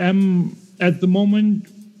am at the moment,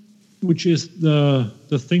 which is the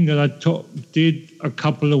thing that I did a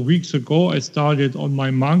couple of weeks ago. I started on my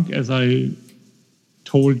monk, as I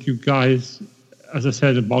told you guys, as I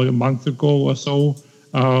said, about a month ago or so,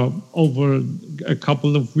 over a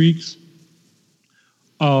couple of weeks.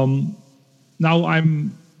 Now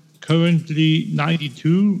I'm currently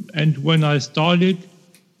 92, and when I started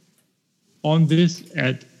on this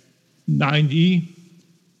at 90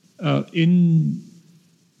 in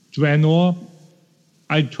Draenor,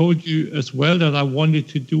 I told you as well that I wanted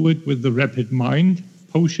to do it with the Rapid Mind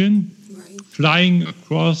potion, flying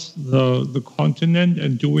across the continent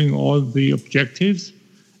and doing all the objectives,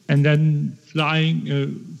 and then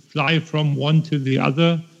fly from one to the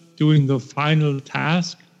other, doing the final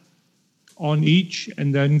task on each,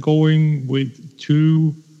 and then going with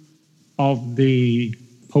 2 of the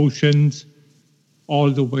potions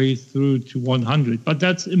all the way through to 100. But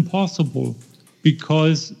that's impossible,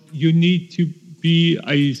 because you need to be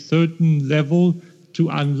a certain level to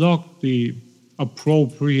unlock the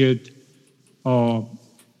appropriate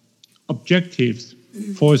objectives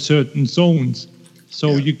for certain zones.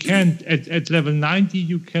 So you can't, at level 90,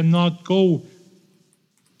 you cannot go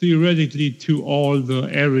theoretically to all the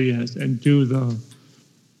areas and do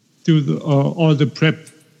all the prep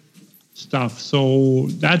stuff. So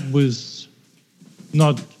that was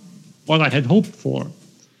not what I had hoped for.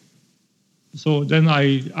 So then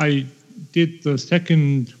I did the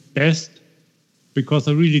second best, because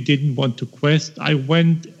I really didn't want to quest. I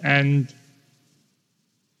went and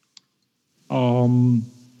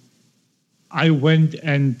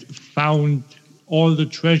found all the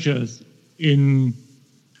treasures in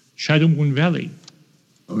Shadowmoon Valley.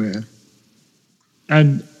 Oh yeah.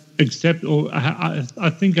 And except,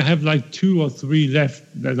 I think I have like 2 or 3 left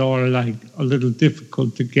that are like a little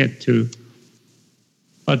difficult to get to.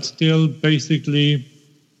 But still, basically,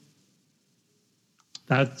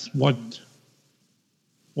 that's what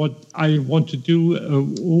I want to do,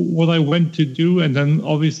 what I went to do. And then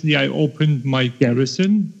obviously I opened my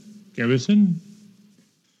garrison,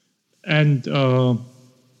 and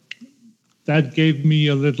that gave me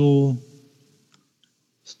a little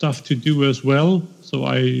stuff to do as well. So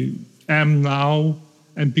I am now,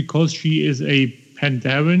 and because she is a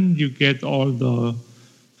Pandaren, you get all the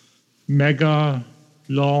mega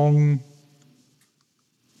long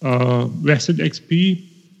rested XP.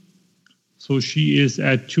 So she is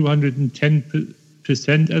at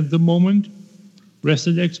 210% at the moment,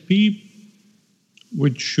 rested XP,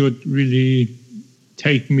 which should really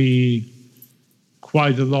take me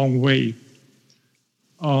quite a long way.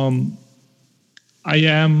 I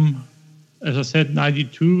am, as I said,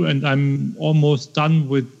 92, and I'm almost done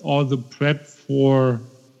with all the prep for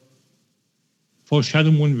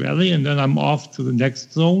Shadowmoon Valley, and then I'm off to the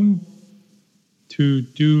next zone to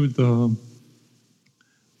do the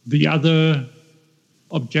other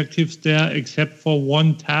objectives there, except for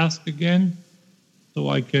one task again. So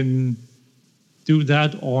I can do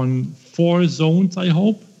that on 4 zones, I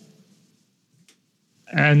hope.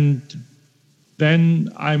 And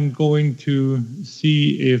then I'm going to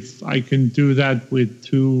see if I can do that with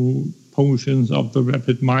 2 potions of the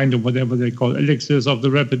Rapid Mind, or whatever they call it, elixirs of the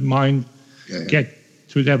Rapid Mind, get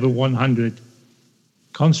to level 100.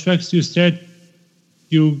 Constructs, you said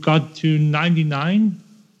you got to 99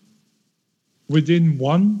 within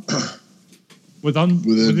 1?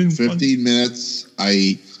 Within 15 minutes,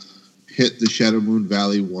 I hit the Shadowmoon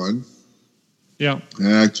Valley 1. Yeah.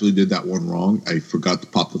 I actually did that one wrong. I forgot to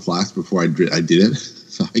pop the flask before I did it.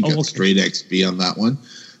 So I got straight XP on that one.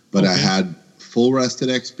 But I had full rested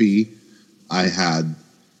XP. I had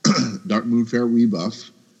Dark Moonfair rebuff.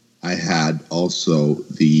 I had also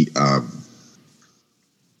the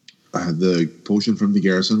potion from the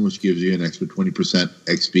garrison, which gives you an extra 20%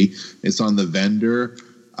 XP. It's on the vendor.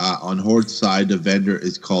 On Horde side, the vendor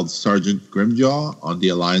is called Sergeant Grimjaw. On the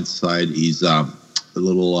Alliance side, he's a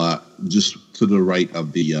little just to the right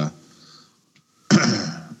of the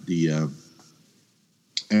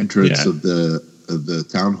entrance of the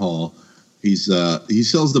town hall. He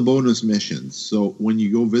sells the bonus missions. So when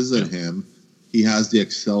you go visit him, he has the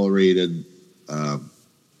accelerated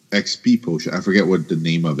XP potion. I forget what the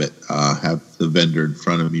name of it. I have the vendor in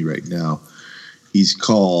front of me right now.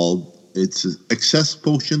 It's an Access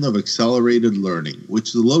Potion of Accelerated Learning, which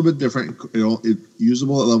is a little bit different. It's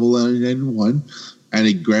usable at level 99 and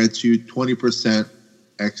it grants you 20%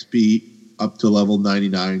 XP up to level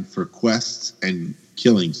 99 for quests and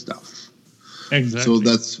killing stuff. Exactly. So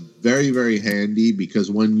that's very, very handy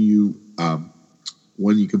because when you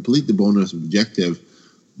complete the bonus objective,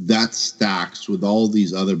 that stacks with all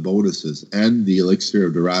these other bonuses, and the Elixir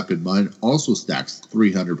of the Rapid Mind also stacks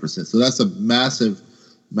 300%. So that's a massive,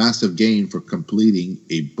 massive gain for completing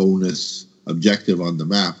a bonus objective on the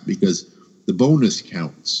map because the bonus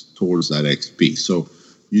counts towards that XP. So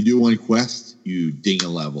you do one quest, you ding a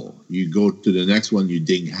level. You go to the next one, you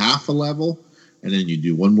ding half a level. And then you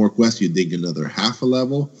do one more quest, you dig another half a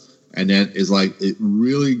level. And then it's like, it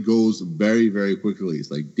really goes very, very quickly. It's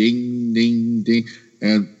like ding, ding, ding.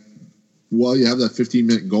 And while you have that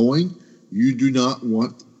 15-minute going, you do not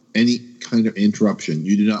want any kind of interruption.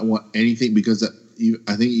 You do not want anything because I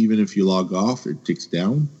think even if you log off, it ticks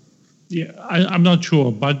down. Yeah, I'm not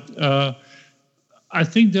sure. But I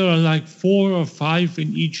think there are like 4 or 5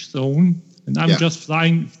 in each zone. And I'm just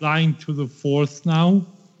flying to the 4th now.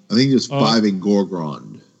 I think there's 5 in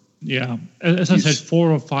Gorgrond. Yeah, as I said,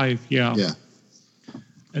 4 or 5. Yeah. Yeah.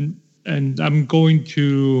 And I'm going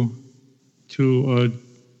to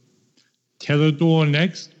Teledor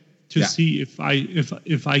next to see if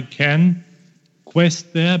I can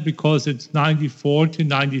quest there because it's 94 to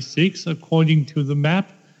 96 according to the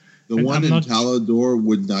map. The one in Teledor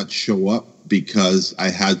would not show up because I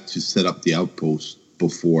had to set up the outpost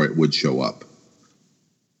before it would show up.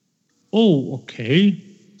 Oh, okay.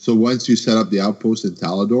 So once you set up the outpost in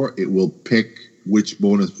Teledor, it will pick which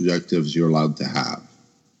bonus objectives you're allowed to have.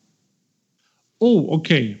 Oh,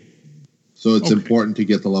 okay. So it's important to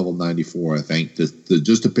get to level 94, I think,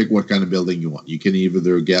 just to pick what kind of building you want. You can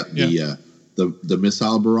either get the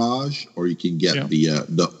missile barrage, or you can get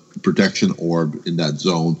the protection orb in that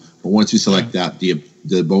zone. But once you select that,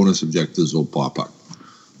 the bonus objectives will pop up.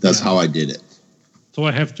 That's how I did it. So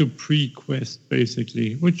I have to pre-quest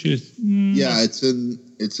basically, which is it's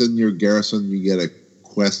in your garrison. You get a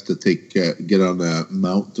quest to get on a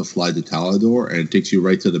mount to fly to Teledor, and it takes you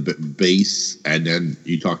right to the base, and then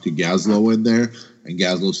you talk to Gazlo in there, and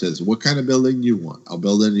Gazlo says, "What kind of building do you want? I'll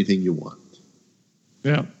build anything you want."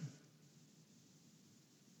 Yeah.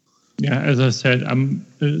 Yeah, as I said,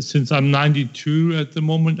 since I'm 92 at the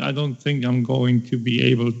moment, I don't think I'm going to be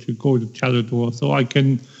able to go to Teledor. So I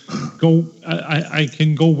can go. I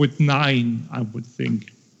can go with 9. I would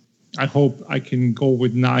think. I hope I can go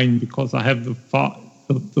with 9 because I have the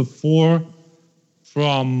 4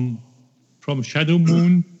 from Shadow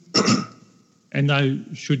Moon, and I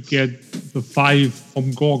should get the 5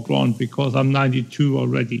 from Gorgrond because I'm 92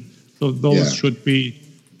 already. So those should be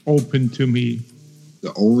open to me.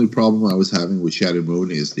 The only problem I was having with Shadow Moon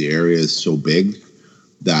is the area is so big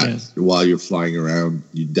that while you're flying around,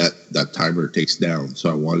 that timer takes down. So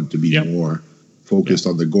I wanted to be more focused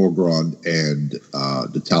on the Gorgrond and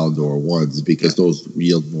the Teledor ones because those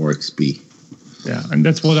yield more XP. Yeah, and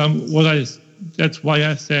that's that's why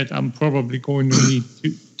I said I'm probably going to need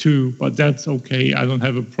 2, but that's okay. I don't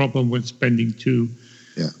have a problem with spending 2.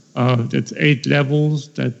 Yeah. That's 8 levels.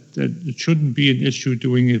 That it shouldn't be an issue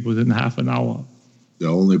doing it within half an hour. The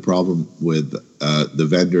only problem with the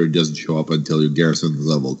vendor doesn't show up until your garrison is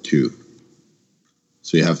level 2.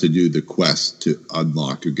 So you have to do the quest to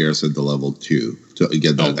unlock your garrison to level 2 to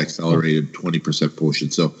get that accelerated 20% potion.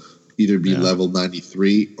 So either be level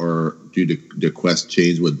 93 or do the quest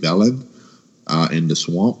change with Velen in the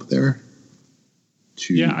swamp there.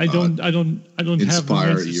 I don't inspire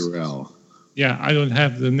have URL. Yeah, I don't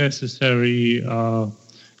have the necessary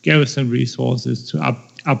garrison resources to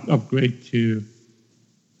upgrade to.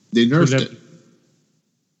 They nerfed it.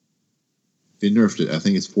 They nerfed it. I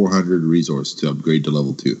think it's 400 resource to upgrade to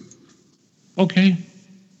level 2. Okay.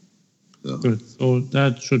 Good. So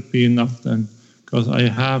that should be enough then. Because I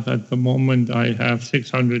have, at the moment,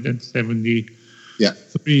 673. Yeah.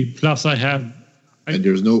 Plus I have... And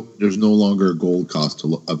there's no longer a gold cost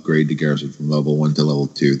to upgrade the garrison from level 1 to level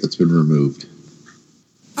 2. That's been removed.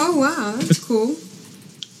 Oh, wow. That's cool.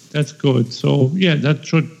 That's good. So, yeah, that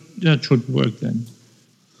should work then.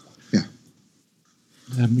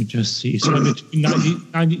 Let me just see. So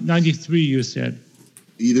 93, you said.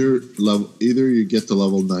 Either you get to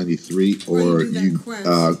level 93 or you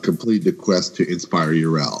complete the quest to inspire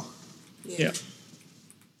Urel. Yeah.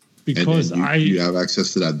 Because you have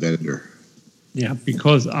access to that vendor. Yeah,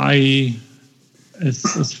 because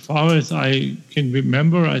as far as I can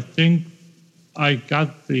remember, I think I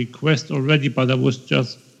got the quest already, but I was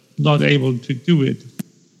just not able to do it.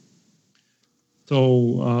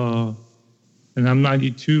 So, and I'm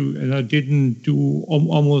 92, and I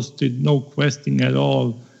almost did no questing at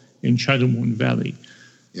all in Shadow Moon Valley.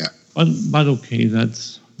 Yeah. But okay,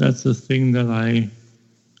 that's the thing that I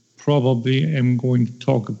probably am going to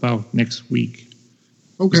talk about next week.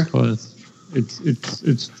 Okay. Because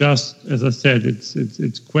it's just, as I said,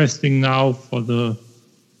 it's questing now for the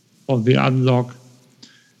unlock,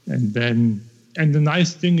 and the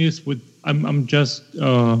nice thing is I'm just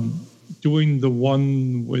doing the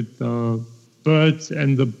one with the birds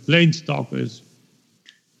and the planestalkers,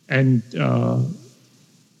 and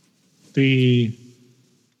the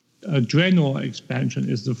Draenor expansion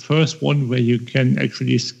is the first one where you can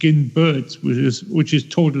actually skin birds, which is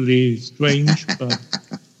totally strange, but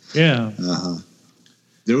yeah. Uh-huh.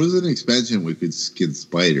 There was an expansion where you could skin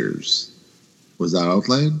spiders. Was that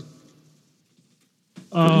Outland?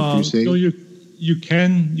 No, you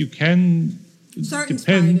can certain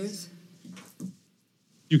spiders.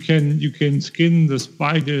 You can skin the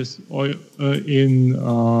spiders, or in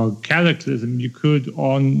Cataclysm you could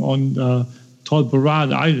on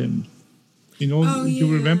Tolbarad Island.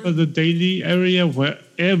 You remember the daily area where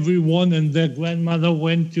everyone and their grandmother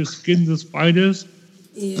went to skin the spiders?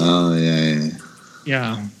 Yeah. Oh, yeah.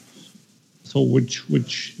 Yeah. So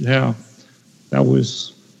that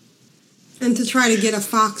was. And to try to get a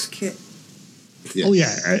fox kit. Yes. Oh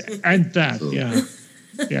yeah, and that,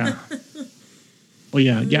 yeah. Oh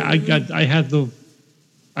yeah. I had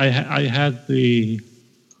the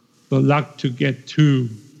luck to get 2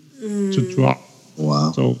 to drop.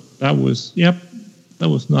 Wow. So that was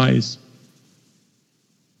nice.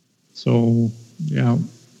 So yeah.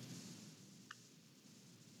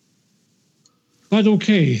 But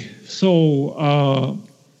okay, so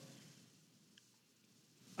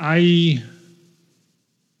I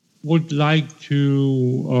would like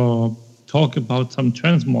to talk about some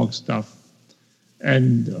transmog stuff.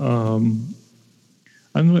 And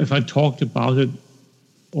I don't know if I talked about it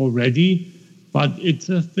already, but it's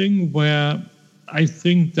a thing where I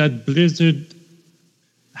think that Blizzard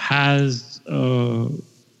has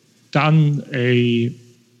done a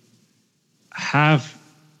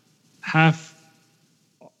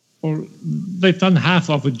or they've done half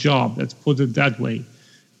of a job, let's put it that way,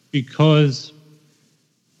 because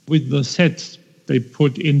with the sets they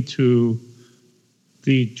put into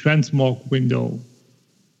the transmog window,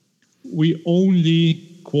 we only,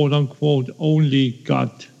 quote unquote,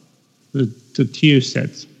 got the tier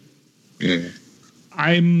sets. Yeah.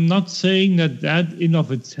 I'm not saying that in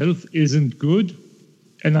of itself isn't good,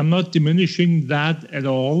 and I'm not diminishing that at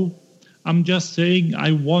all. I'm just saying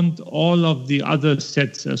I want all of the other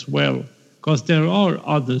sets as well, because there are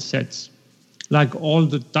other sets, like all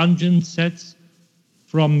the dungeon sets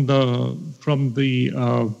from the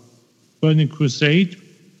Burning Crusade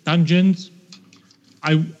dungeons.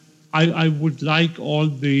 I would like all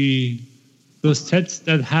the sets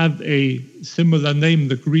that have a similar name,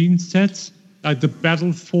 the green sets, like the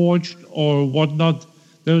Battle Forged or whatnot.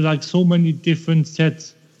 There are like so many different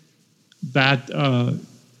sets that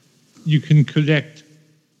you can collect.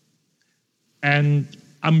 And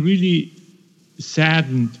I'm really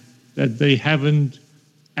saddened that they haven't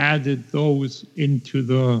added those into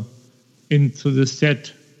the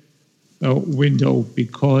set window,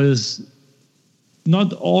 because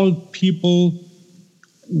not all people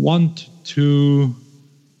want to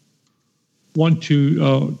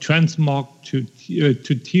transmog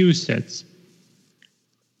to tier sets.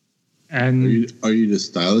 And are you the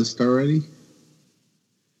stylist already?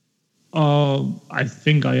 I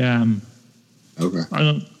think I am. Okay.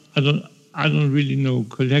 I don't really know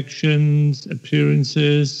collections,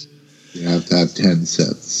 appearances. You have to have 10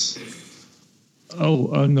 sets.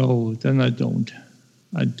 Oh, no, then I don't.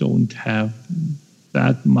 I don't have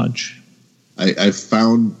that much. I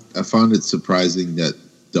found it surprising that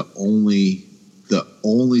the only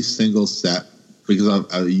single set, because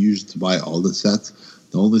I used to buy all the sets,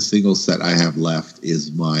 the only single set I have left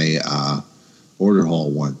is my Order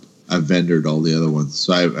Hall one. I've vendored all the other ones,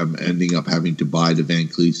 so I'm ending up having to buy the Van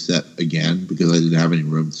Cleef set again because I didn't have any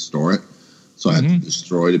room to store it. So I had to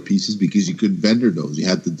destroy the pieces because you couldn't vendor those; you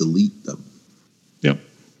had to delete them. Yep.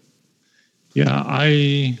 Yeah,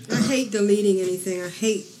 I hate deleting anything. I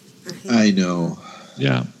hate. I know.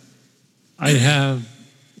 Yeah. I have,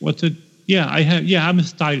 what's it? Yeah, I'm a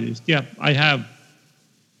stylist. Yeah, I have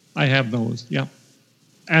those. Yeah.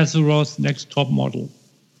 Azeroth's next top model.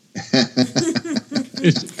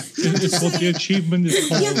 It's what the achievement is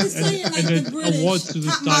called. You have to say it like the British. Awards to the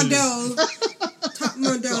Top stylist. model. Top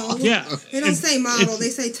model. Yeah. They don't say model. They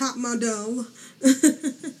say top model.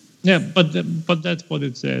 Yeah, but that's what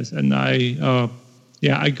it says. And I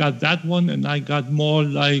got that one, and I got more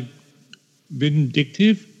like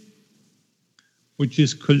Vindictive, which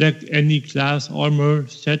is collect any class armor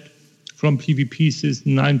set from PvP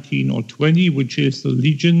season 19 or 20, which is the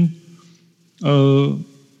Legion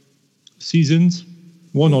seasons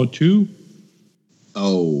 1 or 2.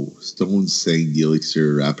 Oh, Stone's saying the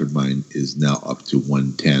Elixir Rapid Mine is now up to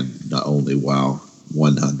 110, not only WoW,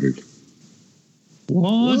 100.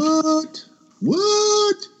 What?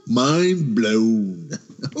 Mind blown.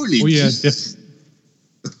 Holy Jesus.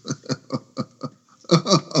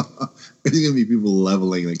 There's going to be people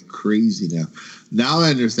leveling like crazy now. Now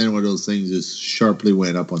I understand why those things just sharply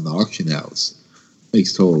went up on the auction house.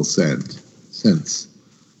 Makes total sense.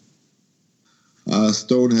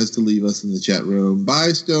 Stone has to leave us in the chat room.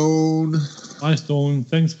 Bye, Stone. Bye, Stone.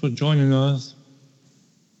 Thanks for joining us.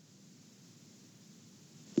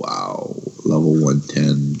 Wow. Level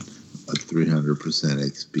 110 at 300%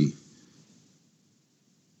 XP.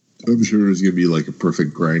 I'm sure there's going to be like a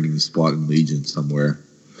perfect grinding spot in Legion somewhere.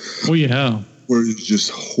 Oh, yeah. Where it's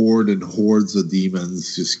just hordes of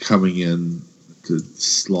demons just coming in to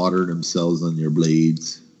slaughter themselves on your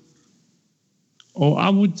blades. Oh, I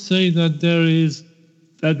would say that there is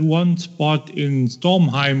that one spot in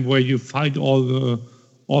Stormheim where you fight all the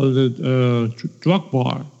drug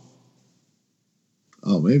bar.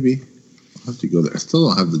 Oh, maybe. I'll have to go there. I still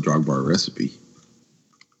don't have the drug bar recipe.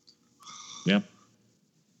 Yep.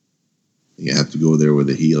 You have to go there with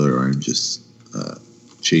a healer and just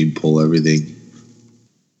chain pull everything.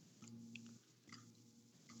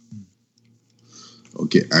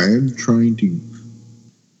 Okay, I am trying to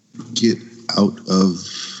get out of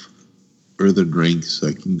Earthen Rank so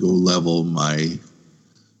I can go level my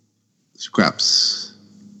scraps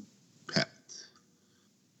pet.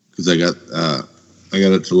 Because I got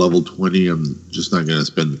it to level 20. I'm just not going to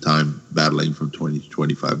spend the time battling from 20 to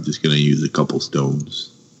 25. I'm just going to use a couple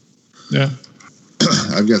stones. Yeah.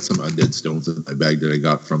 I've got some undead stones in my bag that I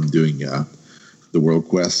got from doing the world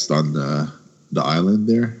quest on the island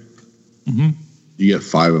there. Mm-hmm. You get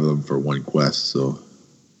 5 of them for one quest, so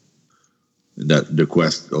the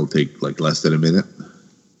quest will take like less than a minute.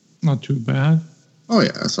 Not too bad. Oh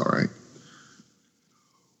yeah, that's all right.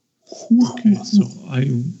 Okay, so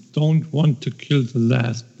I don't want to kill the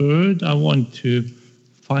last bird. I want to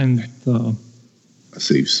find a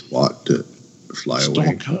safe spot to fly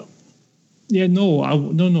stalker. away. Yeah, no.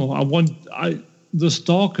 The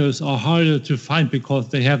stalkers are harder to find because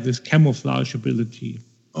they have this camouflage ability.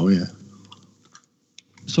 Oh yeah.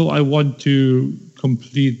 So I want to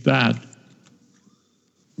complete that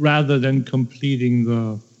rather than completing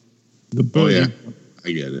the birdie. Oh yeah,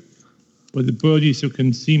 I get it. With the birdies, you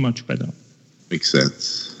can see much better. Makes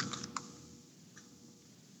sense.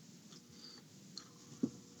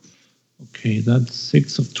 Okay, that's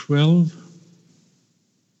 6 of 12.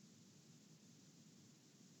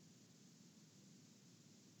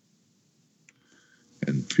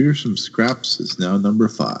 And Fearsome Scraps is now number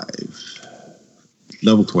 5.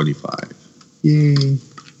 Level 25. Yay.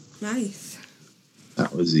 Nice.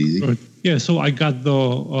 That was easy. Good. Yeah, so I got the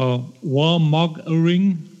Warmog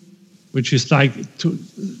ring, which is like to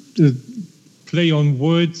play on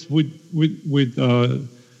words with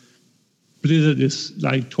Blizzard is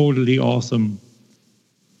like totally awesome,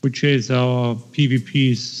 which is our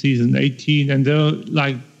PvP season 18, and there are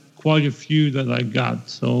like quite a few that I got.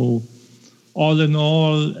 So all in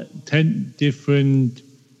all, 10 different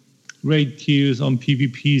raid tiers on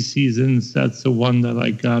PvP seasons. That's the one that I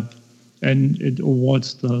got, and it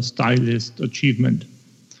awards the stylist achievement,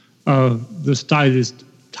 the stylist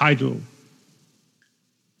title.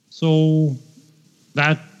 So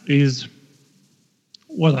that is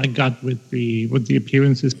what I got with the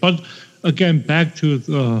appearances. But again, back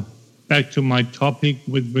to my topic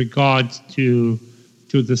with regards to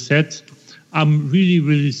the sets. I'm really,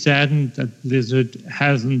 really saddened that Blizzard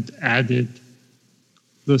hasn't added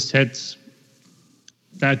the sets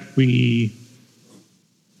that we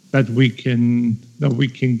can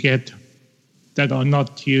get that are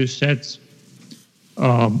not tier sets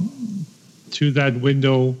to that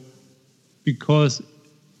window, because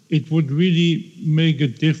it would really make a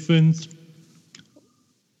difference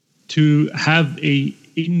to have a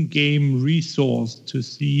in-game resource to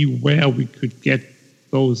see where we could get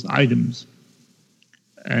those items.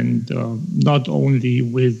 and not only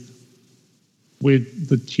with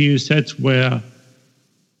the tier sets, where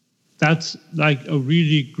that's like a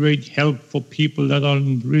really great help for people that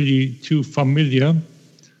aren't really too familiar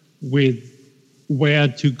with where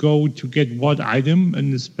to go to get what item,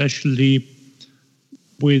 and especially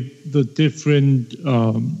with the different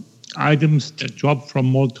items that drop from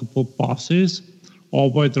multiple bosses, or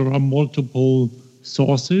where there are multiple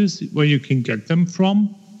sources where you can get them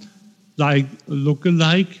from, like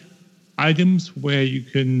lookalike items where you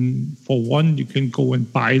can, for one, you can go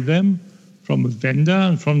and buy them from a vendor,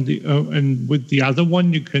 and from the and with the other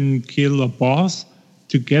one you can kill a boss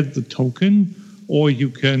to get the token, or you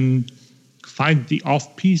can find the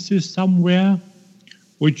off pieces somewhere,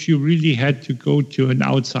 which you really had to go to an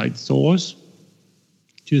outside source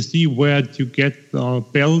to see where to get the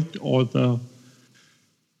belt or the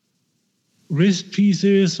wrist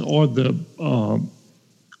pieces or the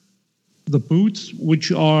boots,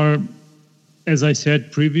 which are, as I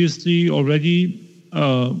said previously already,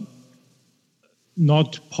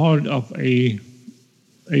 not part of a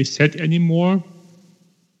set anymore.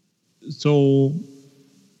 So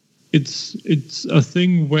it's a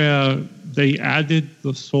thing where they added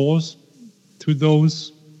the source to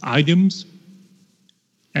those items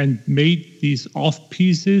and made these off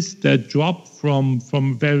pieces that drop from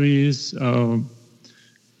various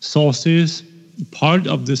sources part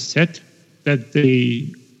of the set that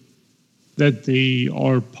they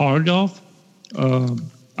are part of,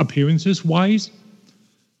 appearances wise.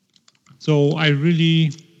 So I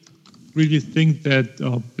really think that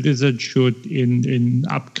Blizzard should, in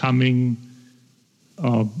upcoming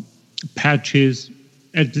patches,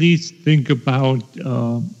 at least think about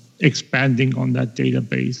expanding on that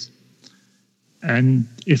database. And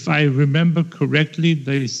if I remember correctly,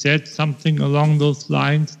 they said something along those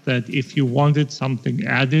lines that if you wanted something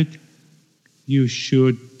added, you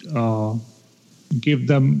should give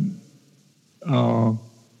them a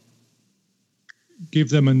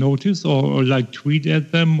notice, or like tweet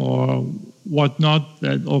at them or whatnot,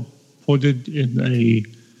 or put it in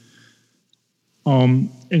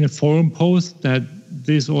a forum post that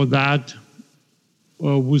this or that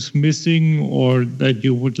was missing, or that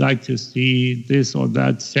you would like to see this or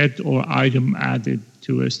that set or item added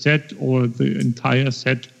to a set or the entire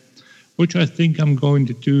set, which I think I'm going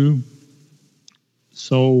to do.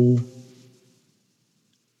 So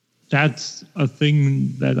that's a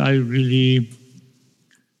thing that I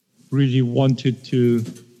really wanted to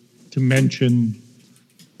mention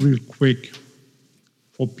real quick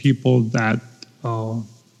for people that are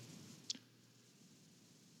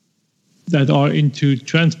into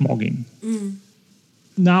transmogging.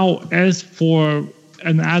 Now, as for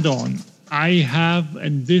an add-on, I have,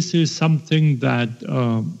 and this is something that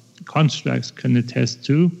Constructs can attest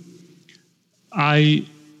to, I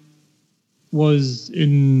was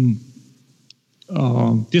in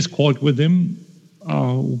Discord with him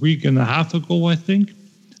a week and a half ago, I think,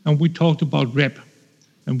 and we talked about rep,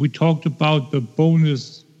 and we talked about the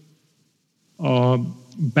bonus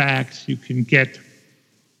bags you can get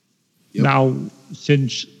now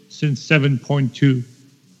since 7.2.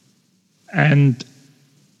 And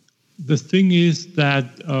the thing is that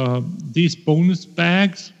these bonus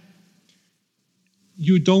bags,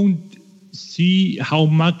 you don't see how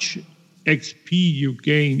much XP you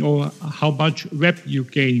gain or how much rep you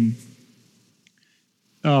gain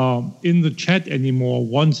in the chat anymore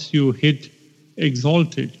once you hit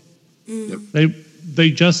Exalted.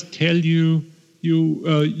 They just tell you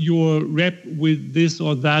your rep with this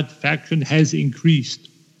or that faction has increased.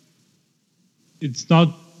 It's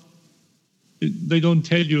not, they don't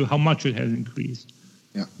tell you how much it has increased.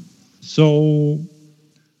 Yeah. So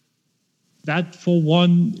that, for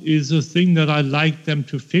one, is a thing that I like them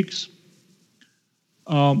to fix.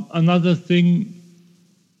 Another thing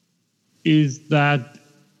is that,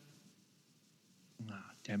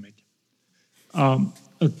 damn it.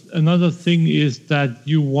 Another thing is that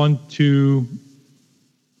you want to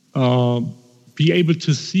be able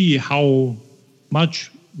to see how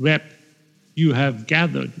much rep you have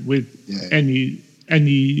gathered with any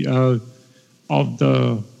of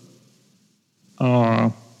the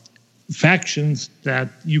factions that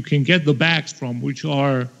you can get the bags from, which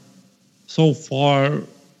are so far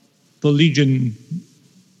the Legion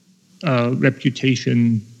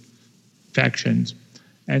reputation factions.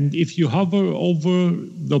 And if you hover over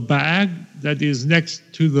the bag that is next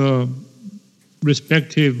to the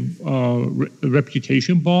respective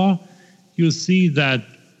reputation bar, you'll see that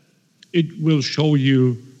it will show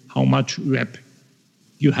you how much rep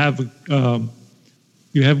you have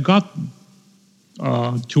gotten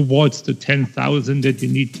towards the 10,000 that you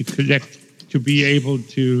need to collect to be able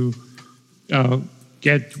to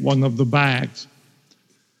get one of the bags.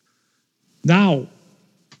 Now,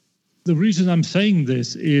 the reason I'm saying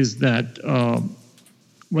this is that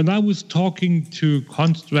when I was talking to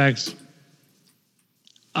Constructs,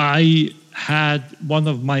 I had one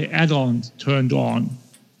of my add-ons turned on,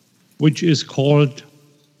 which is called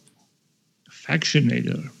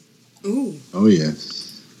Factionator. Ooh. Oh,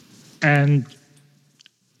 yes. And,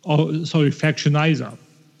 Factionizer.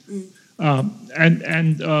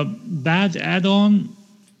 That add-on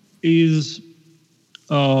is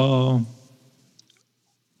out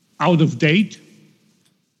of date.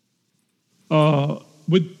 When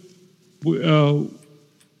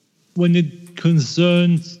it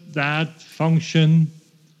concerns that function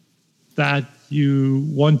that you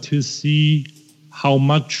want to see how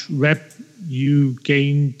much rep you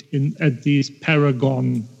gained at these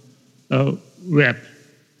Paragon rep,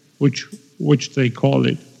 which they call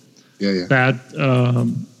it. Yeah.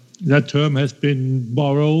 That term has been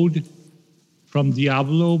borrowed from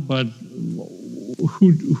Diablo, but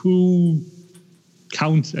who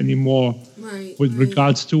counts anymore with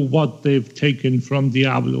regards to what they've taken from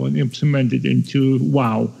Diablo and implemented into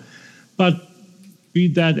WoW? But be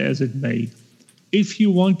that as it may, if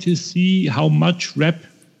you want to see how much rep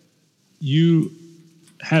you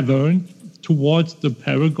have earned towards the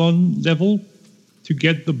Paragon level to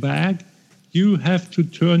get the bag, you have to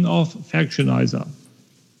turn off Factionizer.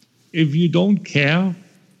 If you don't care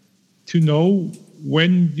to know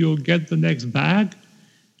when you'll get the next bag,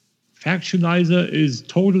 Factionizer is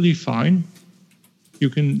totally fine. You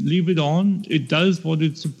can leave it on. It does what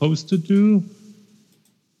it's supposed to do.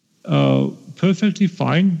 Perfectly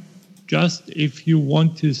fine. Just if you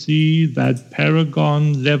want to see that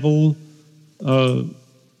Paragon level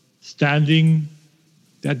standing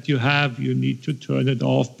that you have, you need to turn it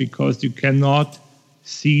off because you cannot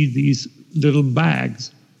see these little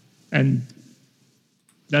bags. And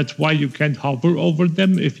that's why you can't hover over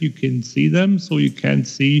them if you can see them, so you can't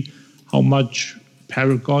see how much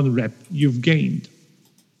Paragon rep you've gained.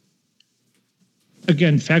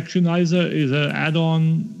 Again, Factionizer is an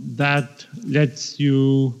add-on that lets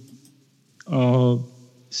you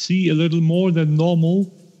see a little more than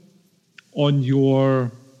normal on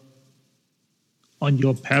your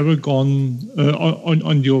Paragon,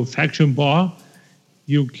 on your faction bar.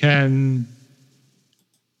 You can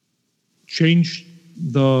change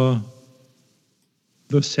the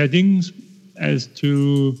settings as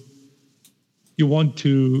to you want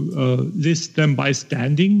to list them by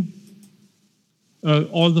standing.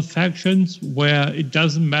 All the factions where it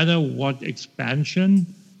doesn't matter what expansion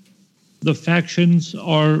the factions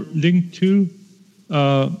are linked to,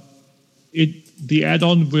 the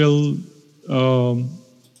add-on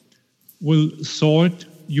will sort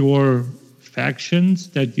your factions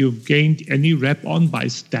that you've gained any rep on by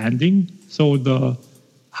standing. So the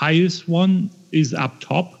highest one is up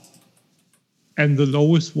top, and the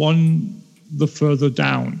lowest one the further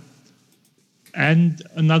down. And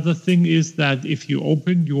another thing is that if you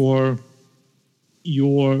open your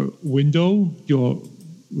window, your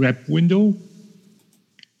rep window,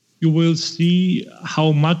 you will see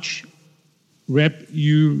how much rep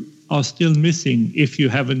you are still missing if you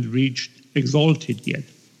haven't reached Exalted yet,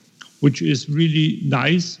 which is really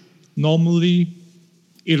nice. Normally,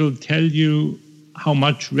 it'll tell you how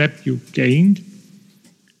much rep you gained,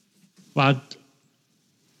 but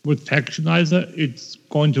with Factionizer, it's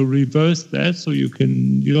going to reverse that, so you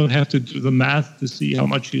don't have to do the math to see how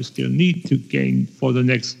much you still need to gain for the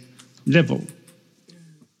next level,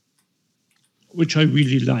 which I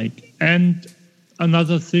really like. And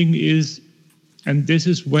another thing is, and this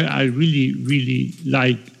is where I really, really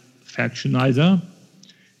like Factionizer,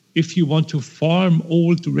 if you want to farm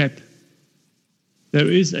old rep, there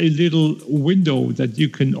is a little window that you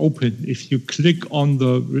can open if you click on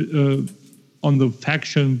the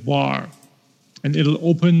faction bar, and it'll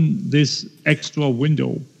open this extra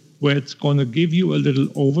window where it's going to give you a little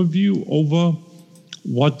overview over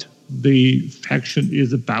what the faction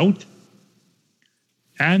is about,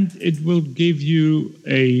 and it will give you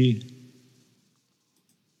a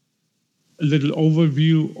little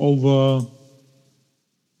overview over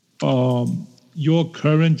your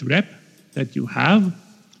current rep that you have,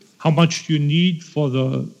 how much you need for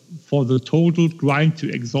the total grind to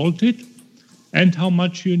Exalted, and how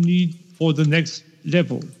much you need for the next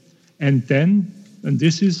level. And then, and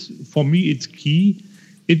this is, for me, it's key,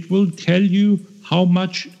 it will tell you how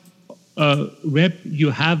much rep you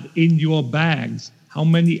have in your bags, how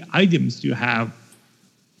many items you have,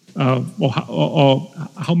 or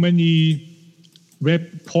how many rep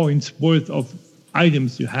points worth of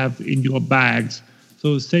items you have in your bags.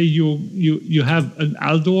 So say you have an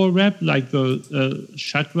Aldor rep like the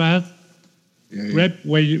Shatrath rep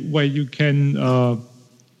where you can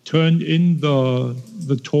turn in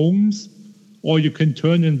the tomes, or you can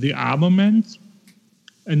turn in the armaments,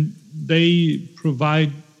 and they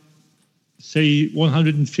provide, say,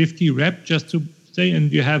 150 rep, just to say,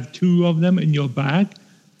 and you have 2 of them in your bag.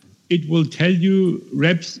 It will tell you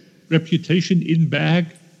reputation in bag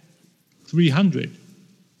 300.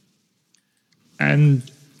 And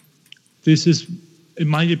this is, in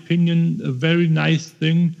my opinion, a very nice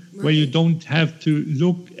thing where you don't have to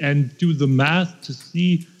look and do the math to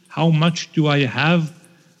see how much do I have,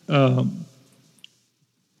 how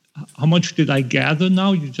much did I gather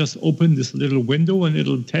now? You just open this little window and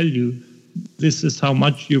it'll tell you this is how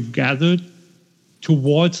much you've gathered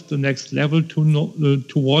towards the next level,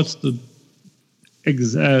 towards the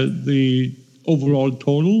overall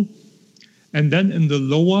total. And then in the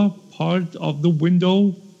lower part of the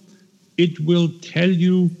window, it will tell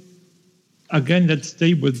you, again, let's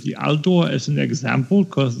stay with the Aldor as an example,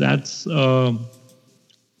 because that's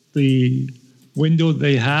the window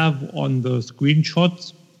they have on the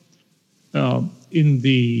screenshots in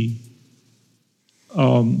the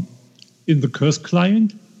Curse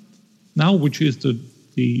client now, which is the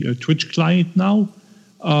Twitch client now,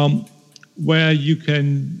 where you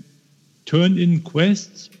can turn in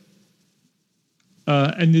quests,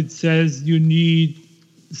 and it says you need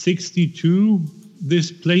 62.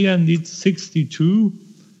 This player needs 62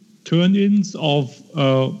 turn-ins of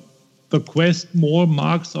the quest More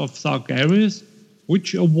Marks of Sargeras,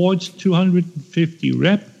 which awards 250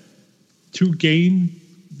 rep to gain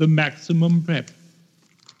the maximum rep.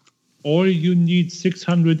 Or you need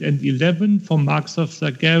 611 for Marks of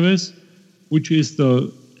Sargeras, which is the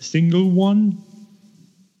single one,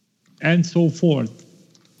 and so forth.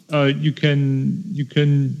 You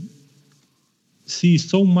can see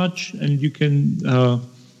so much, and you can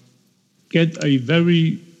get a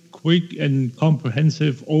very quick and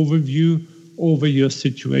comprehensive overview over your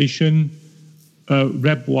situation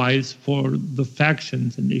rep-wise for the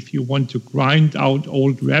factions. And if you want to grind out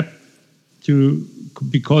old rep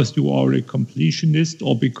because you are a completionist,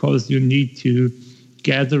 or because you need to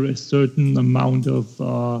gather a certain amount of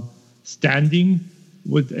standing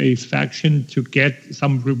with a faction to get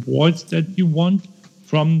some rewards that you want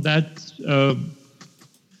from that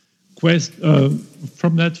quest,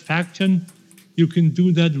 from that faction, you can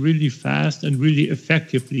do that really fast and really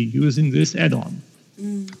effectively using this add-on.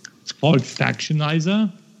 It's called Factionizer.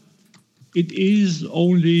 It is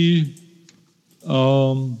only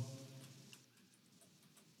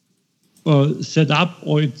set up,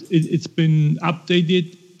 or it's been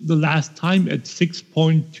updated the last time at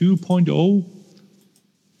 6.2.0.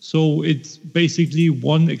 So it's basically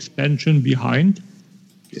one expansion behind.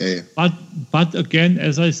 Yeah. But again,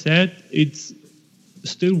 as I said, it's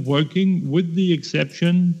still working with the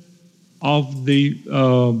exception of the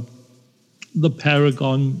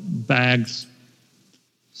Paragon bags.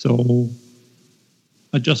 So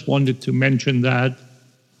I just wanted to mention that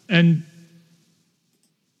and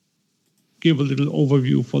give a little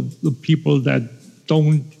overview for the people that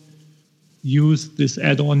don't use this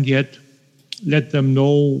add-on yet. Let them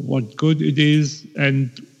know what good it is,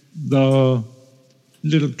 and the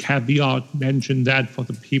little caveat mention that for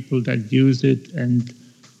the people that use it and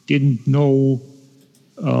didn't know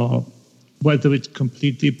whether it's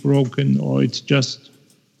completely broken or it's just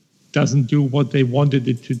doesn't do what they wanted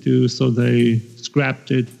it to do, so they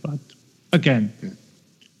scrapped it. But again,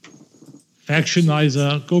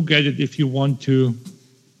 Factionizer, go get it if you want to.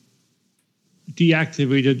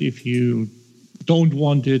 Deactivate it if you don't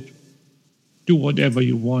want it. Do whatever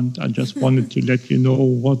you want. I just wanted to let you know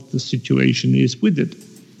what the situation is with it.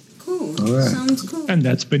 Cool. All right. Sounds cool. And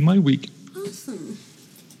that's been my week.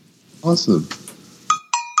 Awesome.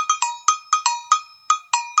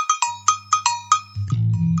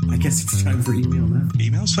 I guess it's time for email now.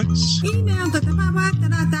 Emails, folks? Email.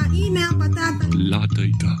 Email. La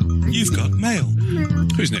data. You've got mail.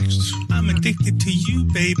 Who's next? I'm addicted to you,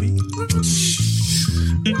 baby.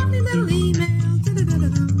 Lovely little email.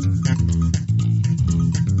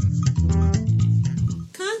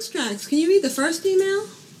 Constructs, can you read the first email?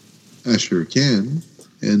 I sure can.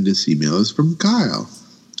 And this email is from Kyle.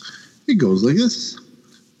 It goes like this.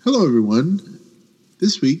 Hello, everyone.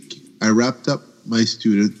 This week, I wrapped up my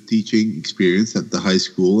student teaching experience at the high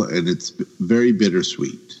school, and it's very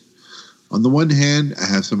bittersweet. On the one hand, I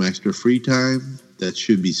have some extra free time that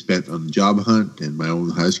should be spent on the job hunt and my own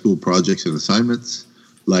high school projects and assignments,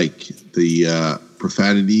 like the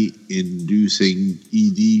profanity-inducing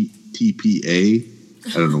EDTPA. I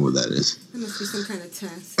don't know what that is. That must be some kind of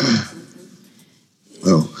test.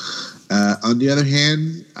 On the other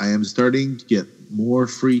hand, I am starting to get more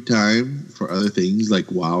free time for other things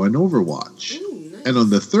like WoW and Overwatch. Ooh, nice. And on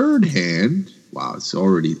the third hand, wow, it's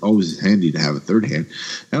always handy to have a third hand.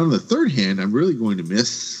 And on the third hand, I'm really going to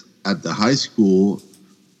miss at the high school.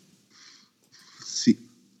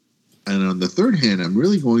 And on the third hand, I'm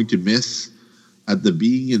really going to miss at the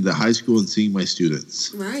being in the high school and seeing my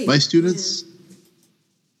students. Right. My students,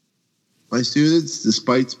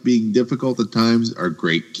 despite being difficult at times, are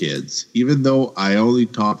great kids. Even though I only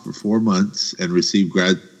taught for 4 months and received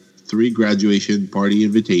 3 graduation party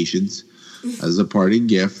invitations as a parting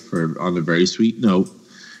gift on a very sweet note,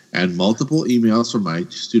 and multiple emails from my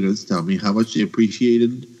students tell me how much they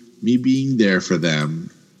appreciated me being there for them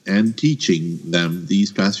and teaching them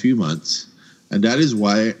these past few months. And that is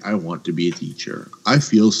why I want to be a teacher. I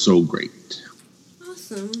feel so great.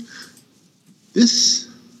 Awesome. This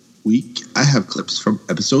week, I have clips from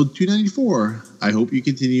episode 294. I hope you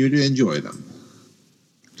continue to enjoy them.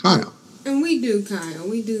 Kyle. And we do, Kyle.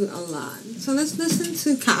 We do a lot. So let's listen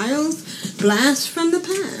to Kyle's Blast from the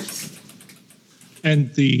Past.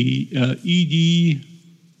 And the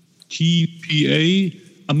EDTPA,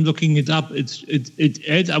 I'm looking it up. It's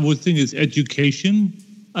ed. I would think it's education,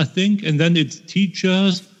 I think. And then it's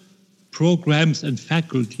teachers, programs, and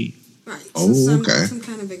faculty. Right. So some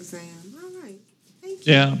kind of exam. All right. Thank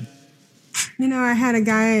you. Yeah. You know, I had a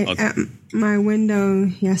guy at my window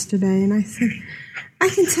yesterday, and I said, I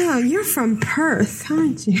can tell you're from Perth,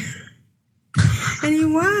 aren't you? And he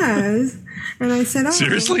was. And I said, oh.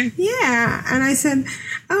 Seriously? Yeah. And I said,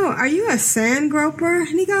 oh, are you a sand groper?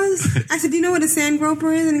 And he goes, I said, do you know what a sand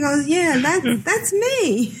groper is? And he goes, yeah, that's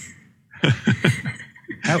me.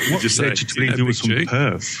 What led you to believe he was from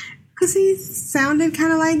Perth? Because he sounded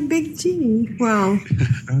kind of like Big G. Well,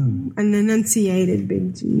 an enunciated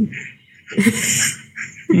Big G.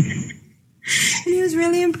 And he was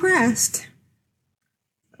really impressed.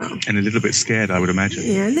 And a little bit scared, I would imagine.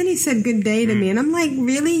 Yeah, and then he said good day to me. And I'm like,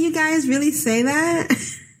 really? You guys really say that?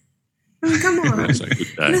 I mean, come on. It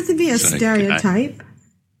doesn't have to be a stereotype.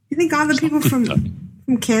 You think all the people from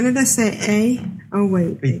Canada say A? Oh,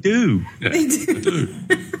 wait. They do. Yeah, they do.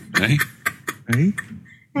 Hey? Hey?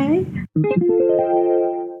 Hey?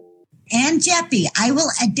 And Jeppy, I will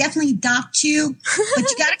definitely adopt you,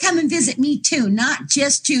 but you got to come and visit me too, not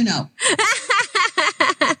just Juno.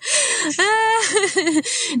 I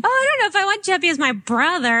don't know if I want Jeppy as my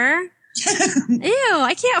brother. Ew,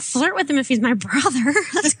 I can't flirt with him if he's my brother.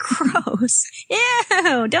 That's gross.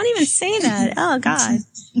 Ew, don't even say that. Oh, God.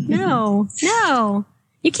 No.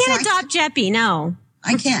 You can't adopt Jeppy, no.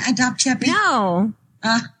 I can't adopt Jeppy? No.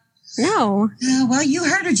 No. Well, you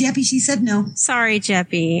heard her, Jeppy. She said no. Sorry,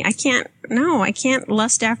 Jeppy. I can't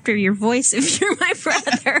lust after your voice if you're my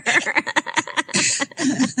brother.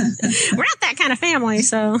 We're not that kind of family,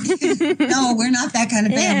 so. No, we're not that kind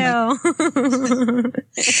of family.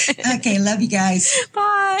 Ew. Okay, love you guys.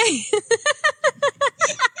 Bye.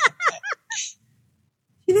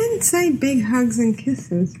 She didn't say big hugs and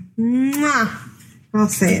kisses. Mwah. I'll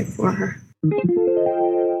say it for her.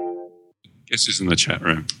 Guess who's in the chat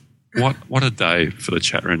room? What a day for the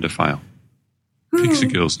chat room to fail. Pixie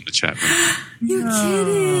Girl's in the chat room. You're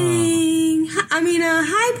kidding. I mean,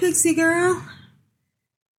 hi, Pixie Girl.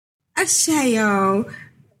 Ashayo.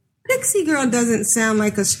 Pixie Girl doesn't sound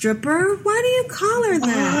like a stripper. Why do you call her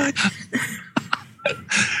that?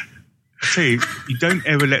 See, you don't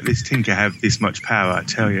ever let this tinker have this much power, I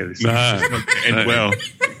tell you. This is not going to end well.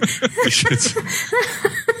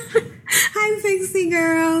 Hi, Pixie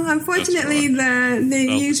Girl. Unfortunately, the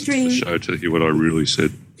Ustream... Show to hear what I really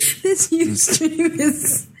said. This Ustream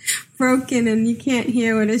is broken and you can't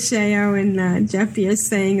hear what Ashayo and Jeppy are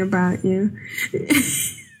saying about you.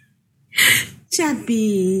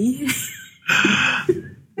 Jeppy.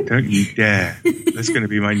 Don't you dare. That's going to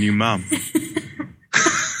be my new mum.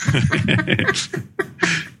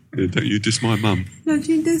 Don't you diss my mum. Don't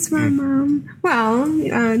you diss my mom. Well,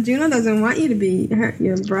 Juno doesn't want you to be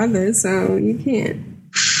your brother, so you can't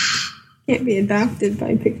be adopted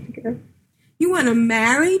by Pixie Girl. You want to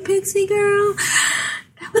marry Pixie Girl?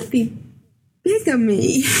 That would be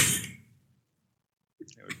bigamy. That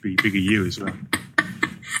would be bigger you as well.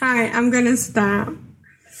 All right, I'm going to stop.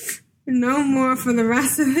 No more for the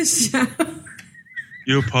rest of the show.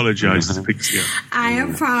 You apologize to Pixie Girl. I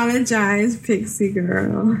apologize, Pixie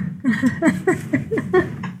Girl.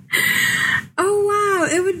 Oh, wow.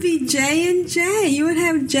 It would be J and J. You would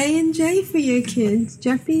have J and J for your kids.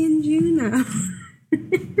 Jeppy and Juno.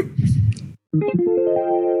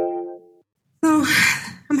 So,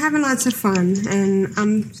 I'm having lots of fun. And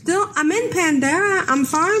I'm in Pandora. I'm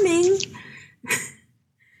farming.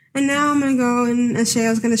 And now I'm going to go and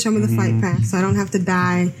Shayo's going to show me the flight path so I don't have to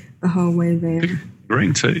die the whole way there.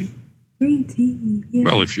 Green tea. Green tea, yeah.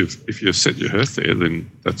 Well, if you've set your hearth there,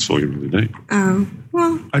 then that's all you really need. Oh,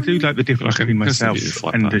 well. I do like the difference between myself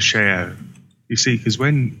and the Shayo. You see, because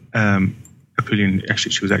when Aprillian,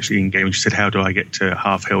 she was actually in game and she said, how do I get to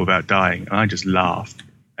half hill without dying? And I just laughed.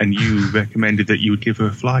 And you recommended that you would give her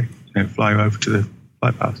a fly over to the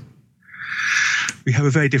flight path. We have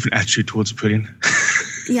a very different attitude towards Aprillian.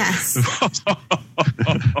 Yes.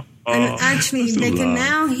 And actually, they can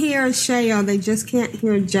now hear Shayo. They just can't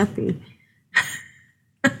hear Jeppy.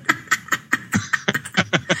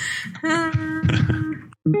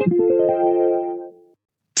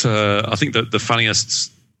 I think that the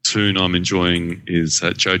funniest tune I'm enjoying is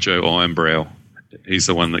Jojo Ironbrow. He's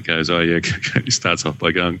the one that goes, "Oh yeah," he starts off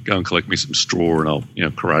by go and collect me some straw, and I'll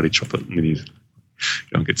karate chop it, and then he's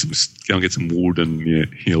go and get some wood, and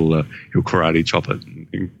he'll karate chop it,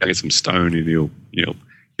 and get some stone, and he'll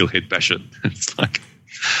head bash it. It's like,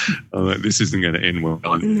 this isn't going to end well.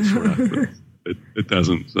 But it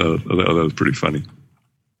doesn't. So that was pretty funny.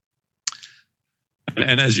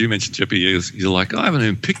 And as you mentioned, Jeppy, you're like, I haven't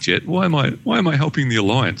even picked yet. Why am I helping the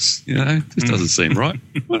Alliance? This doesn't seem right.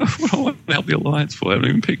 What do I want to help the Alliance for? I haven't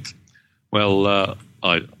even picked. Well,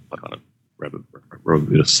 I kind of rub a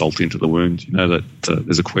bit of salt into the wound. You know that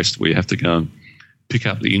there's a quest where you have to go and pick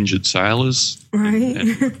up the injured sailors. Right.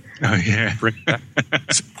 And bring it back.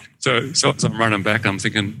 So as I'm running back, I'm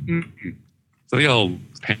thinking, so the old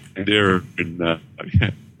Pandera in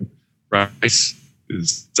race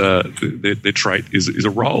is their trait is a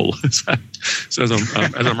roll. So as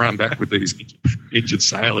I'm running back with these injured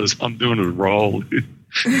sailors, I'm doing a roll.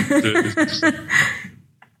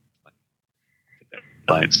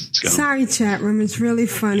 Sorry, chat room. It's really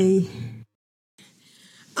funny.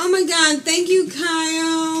 Oh my God! Thank you,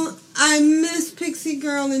 Kyle. I miss Pixie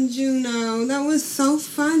Girl and Juno. That was so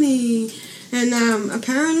funny. And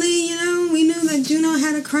apparently, we knew that Juno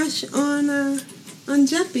had a crush on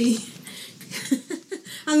Jeppy.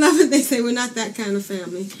 I love it. They say we're not that kind of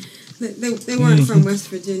family. They weren't from West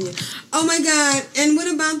Virginia. Oh my God! And what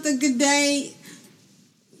about the good day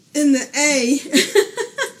in the A?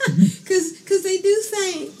 Because they do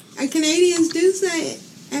say, Canadians do say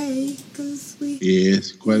A. Because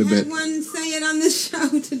yes, quite a bit. Had one say it on the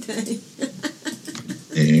show today.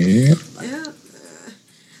 Yeah.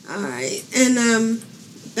 All right, and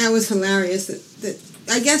that was hilarious. That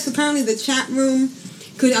I guess apparently the chat room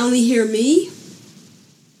could only hear me,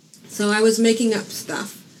 so I was making up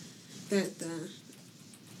stuff that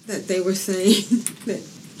they were saying that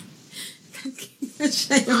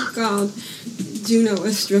Shayo called Juno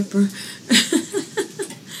a stripper.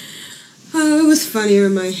 Oh, it was funnier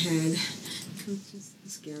in my head. It was just a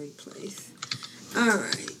scary place. All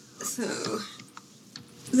right, so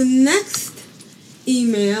the next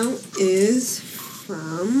email is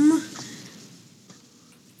from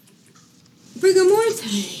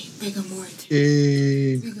Brigamorte.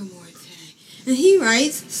 And he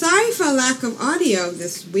writes, sorry for a lack of audio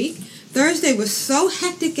this week. Thursday was so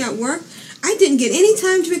hectic at work, I didn't get any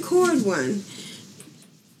time to record one.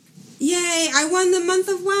 Yay, I won the month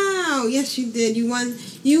of WoW. Yes, you did. You won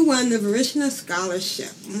the Varishna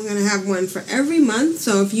Scholarship. We're going to have one for every month.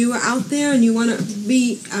 So if you are out there and you want to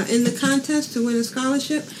be in the contest to win a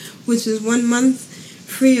scholarship, which is 1 month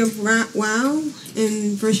free of WoW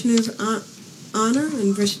in Varishna's honor,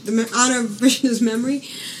 and the honor of Varishna's memory,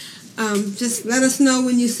 just let us know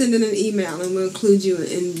when you send in an email and we'll include you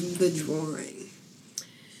in the drawing.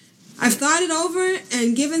 I've thought it over,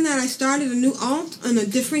 and given that I started a new alt on a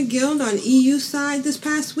different guild on EU side this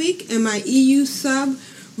past week, and my EU sub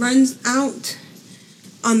runs out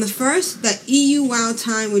on the 1st, that EU WoW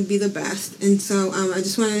time would be the best. And so I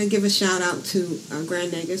just wanted to give a shout out to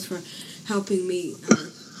Grand Negus for helping me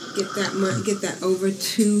get that over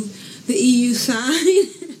to the EU side.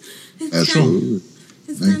 It's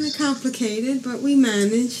kind of complicated, but we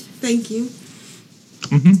managed. Thank you.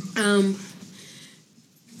 Mm-hmm.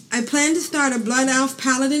 I plan to start a Blood Elf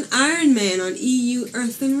Paladin Iron Man on EU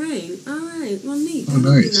Earthen Ring. All right, well, neat. Oh,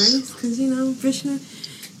 nice. Because, Vrishna,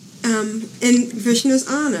 in Vrishna's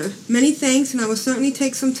honor. Many thanks, and I will certainly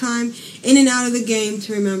take some time in and out of the game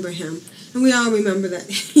to remember him. And we all remember that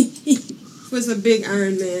he was a big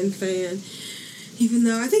Iron Man fan, even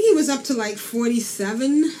though I think he was up to like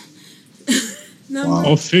 47. Wow.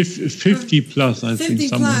 Or 50 plus, I 50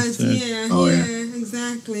 think. 50 plus, yeah,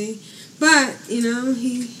 exactly. But,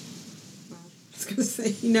 I was going to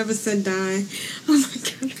say, he never said die. Oh my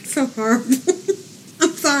God, that's so horrible.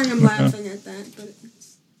 I'm sorry I'm laughing at that, but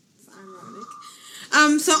it's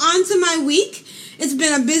ironic. So on to my week. It's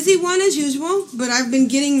been a busy one as usual, but I've been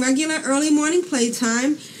getting regular early morning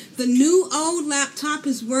playtime. The new old laptop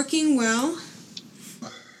is working well,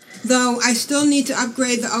 though I still need to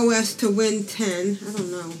upgrade the OS to Win 10. I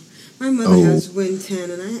don't know. My mother has Win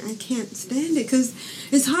 10, and I can't stand it because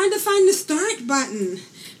it's hard to find the start button.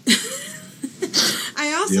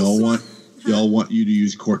 I also they all want you to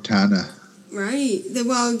use Cortana. Right. They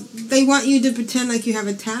want you to pretend like you have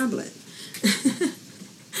a tablet.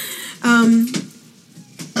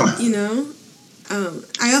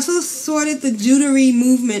 I also sorted the Judery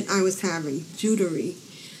movement I was having. Judery.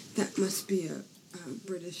 That must be a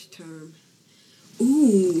British term.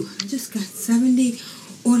 Ooh, I just got 70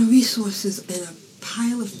 order resources and a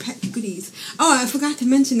pile of pet goodies. Oh, I forgot to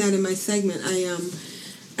mention that in my segment.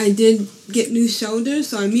 I did get new shoulders,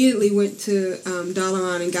 so I immediately went to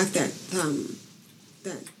Dalaran and got that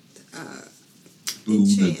Boom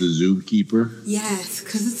at the Zookeeper. Yes,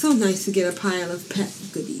 because it's so nice to get a pile of pet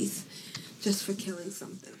goodies just for killing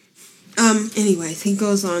something. Anyways, he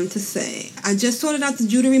goes on to say, I just sorted out the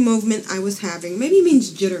jittery movement I was having. Maybe he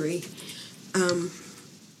means jittery.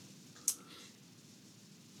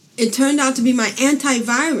 It turned out to be my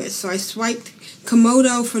antivirus, so I swiped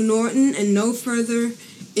Komodo for Norton and no further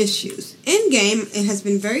issues. In-game, it has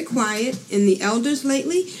been very quiet in the Elders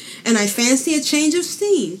lately, and I fancy a change of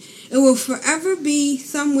scene. It will forever be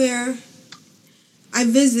somewhere I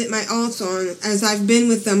visit my alts on, as I've been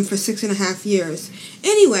with them for 6.5 years.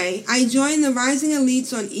 Anyway, I joined the Rising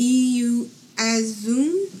Elites on EU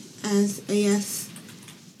Azun, as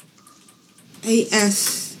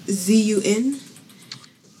ASZUN,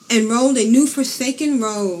 enrolled a new Forsaken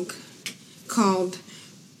rogue called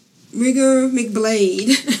Rigger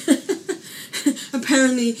McBlade.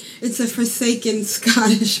 Apparently, it's a Forsaken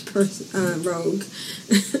Scottish rogue.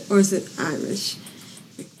 Or is it Irish?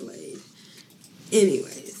 McBlade.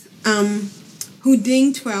 Anyways, who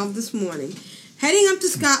dinged 12 this morning. Heading up to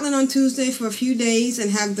Scotland on Tuesday for a few days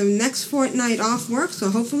and have the next fortnight off work, so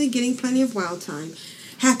hopefully getting plenty of wild time.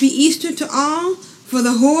 Happy Easter to all. For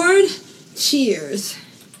the Horde, cheers.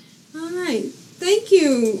 All right. Thank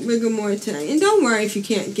you, Rigor Morte. And don't worry if you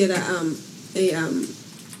can't get a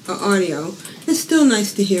audio. It's still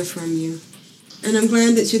nice to hear from you. And I'm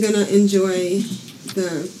glad that you're going to enjoy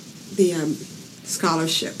the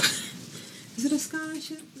scholarship. Is it a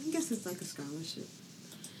scholarship? I guess it's like a scholarship.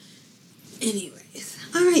 Anyways.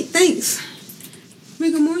 All right, thanks.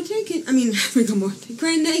 Rigor Morte,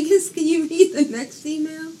 Grand Nagus, can you read the next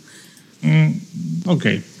email?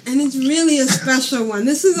 Okay. And it's really a special one.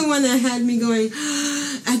 This is the one that had me going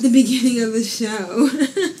at the beginning of the show.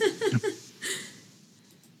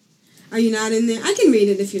 Are you not in there? I can read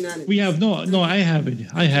it if you're not in there. No, I have it.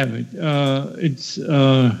 It's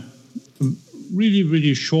a really,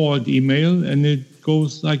 really short email, and it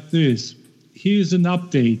goes like this. Here's an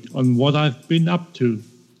update on what I've been up to.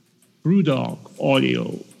 Brewdog audio.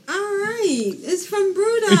 All right. It's from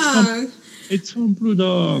Brewdog. It's from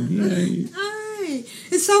Brewdog. Yay. All right.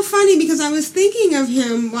 It's so funny because I was thinking of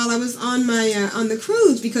him while I was on my on the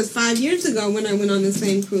cruise, because 5 years ago when I went on the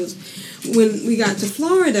same cruise, when we got to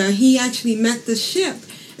Florida, he actually met the ship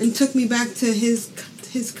and took me back to his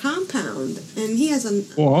compound. And he has a...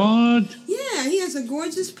 What? Yeah, he has a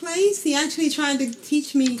gorgeous place. He actually tried to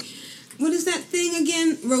teach me, what is that thing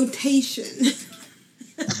again? Rotation.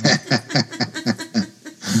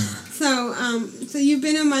 So you've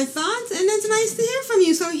been in my thoughts, and it's nice to hear from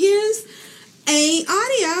you. So here's an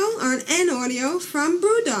audio from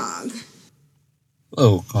Brewdog.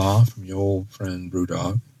 Hello, call from your old friend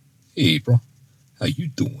Brewdog. Hey, April. How you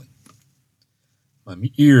doing? My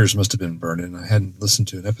ears must have been burning. I hadn't listened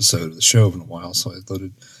to an episode of the show in a while, so I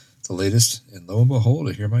loaded the latest, and lo and behold,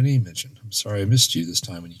 I hear my name mentioned. I'm sorry I missed you this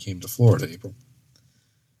time when you came to Florida, April.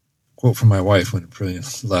 Quote from my wife when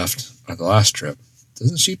Brilliant left on the last trip.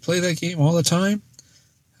 Doesn't she play that game all the time?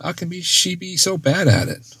 How can she be so bad at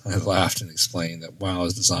it? I laughed and explained that WoW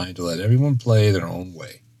is designed to let everyone play their own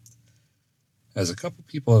way. As a couple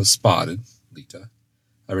people have spotted, Lita,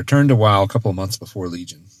 I returned to WoW a couple of months before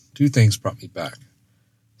Legion. Two things brought me back.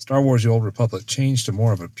 Star Wars The Old Republic changed to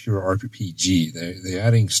more of a pure RPG. They're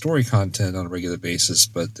adding story content on a regular basis,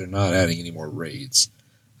 but they're not adding any more raids.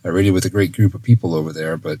 I raided with a great group of people over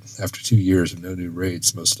there, but after 2 years of no new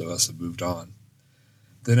raids, most of us have moved on.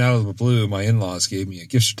 Then out of the blue, my in-laws gave me a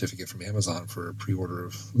gift certificate from Amazon for a pre-order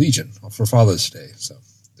of Legion for Father's Day. So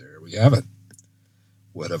there we have it.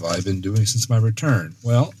 What have I been doing since my return?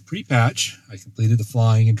 Well, pre-patch, I completed the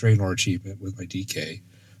Flying and Draenor achievement with my DK,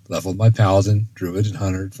 leveled my Paladin, Druid, and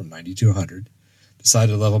Hunter from 90 to 100,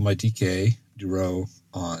 decided to level my DK, Duro,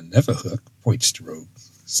 on Nevahook, points to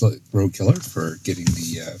Rogue Killer for getting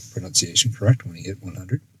the pronunciation correct when he hit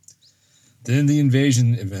 100. Then the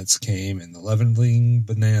invasion events came and the leveling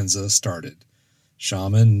bonanza started.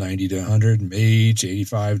 Shaman 90 to 100, Mage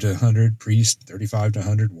 85 to 100, Priest 35 to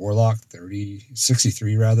 100, Warlock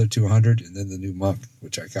 63 to 100, and then the new Monk,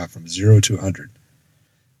 which I got from 0 to 100.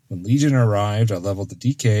 When Legion arrived, I leveled the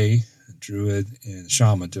DK, Druid, and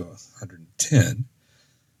Shaman to 110.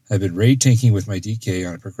 I've been raid tanking with my DK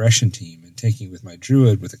on a progression team and tanking with my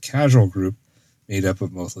Druid with a casual group made up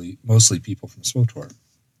of mostly people from SWTOR.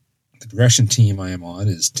 The progression team I am on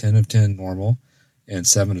is 10 of 10 normal and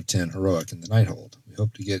 7 of 10 heroic in the Nighthold. We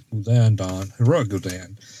hope to get heroic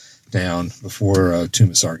Gul'dan down before Tomb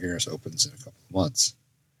of Sargeras opens in a couple of months.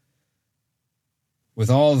 With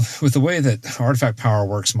the way that artifact power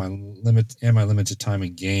works, my limited time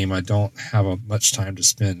in game, I don't have much time to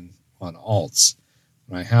spend on alts.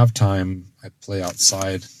 When I have time,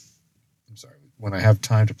 When I have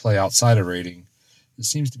time to play outside of raiding, there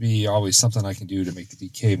seems to be always something I can do to make the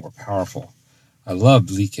DK more powerful. I love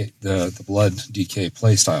the Blood DK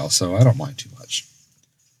playstyle, so I don't mind too much.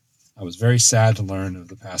 I was very sad to learn of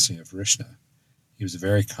the passing of Vrishna. He was a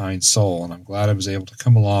very kind soul, and I'm glad I was able to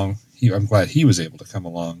come along. I'm glad he was able to come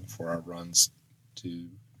along for our runs to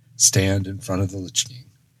stand in front of the Lich King.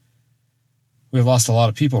 We have lost a lot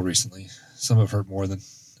of people recently. Some have hurt more than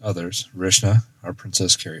others. Vrishna, our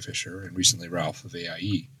Princess Carrie Fisher, and recently Ralph of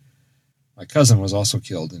AIE. My cousin was also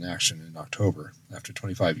killed in action in October after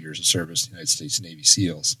 25 years of service to the United States Navy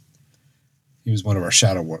SEALs. He was one of our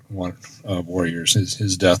shadow warriors.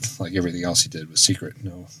 His death, like everything else he did, was secret.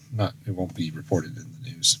 It won't be reported in the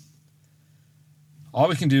news. All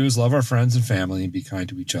we can do is love our friends and family and be kind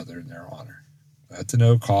to each other in their honor. Glad to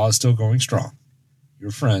know Caw is still going strong.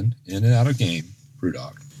 Your friend, in and out of game,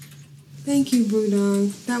 Brewdog. Thank you,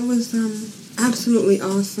 Brewdog. That was absolutely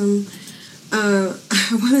awesome. I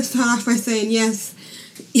want to start off by saying, yes,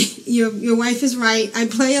 your wife is right. I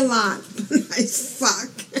play a lot, but I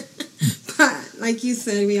suck. But like you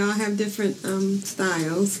said, we all have different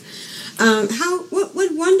styles.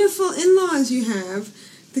 What wonderful in-laws you have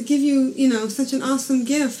to give you, such an awesome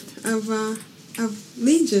gift of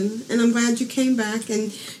Legion. And I'm glad you came back.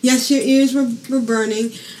 And yes, your ears were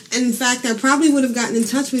burning. And in fact, I probably would have gotten in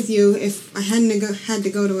touch with you if I hadn't had to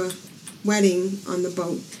go to a wedding on the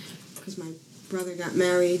boat, because my brother got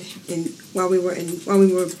married while we were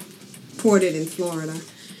ported in Florida.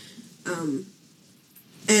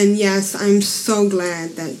 And yes, I'm so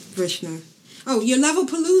glad that Vrishna. Oh, your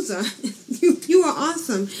Levelpalooza. you are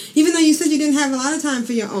awesome. Even though you said you didn't have a lot of time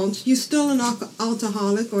for your alts, you're still an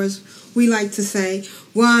altaholic, or as we like to say,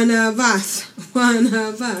 one of us.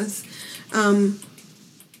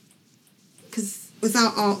 Because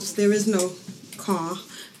without alts, there is no Caw.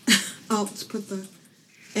 Alts put the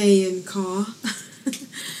A in Caw.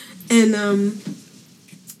 And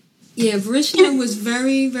Vrishna was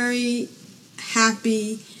very, very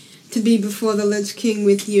happy to be before the Lich King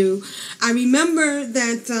with you. I remember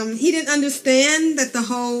that he didn't understand that the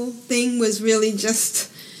whole thing was really just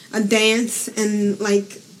a dance and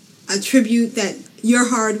like a tribute that your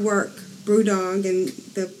hard work, Brewdog, and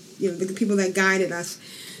the people that guided us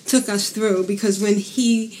took us through. Because when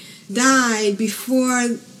he died before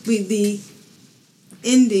the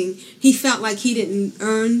ending, he felt like he didn't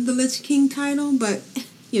earn the Lich King title, but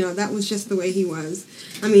that was just the way he was.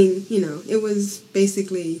 I mean, it was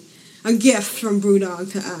basically a gift from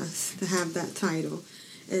Brewdog to us to have that title.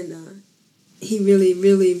 And he really,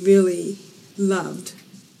 really, really loved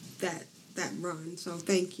that run. So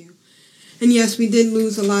thank you. And yes, we did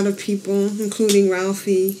lose a lot of people, including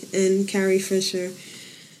Ralphie and Carrie Fisher.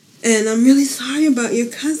 And I'm really sorry about your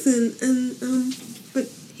cousin. And but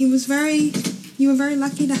you were very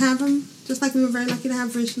lucky to have him, just like we were very lucky to have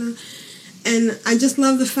Vrishna. And I just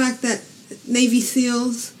love the fact that Navy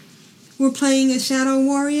SEALs were playing a Shadow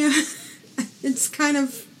Warrior. It's kind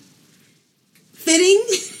of fitting,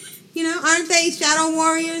 aren't they Shadow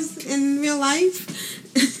Warriors in real life?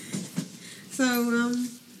 So,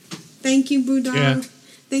 thank you, Brewdog. Yeah.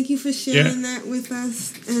 Thank you for sharing that with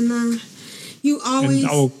us. And you always...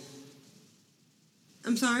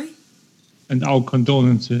 I'm sorry? And our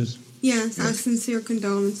condolences. Yes, our sincere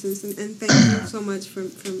condolences. And thank you so much for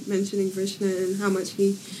mentioning Vrishna and how much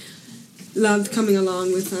he loved coming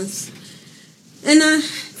along with us. And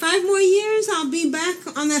 5 more years, I'll be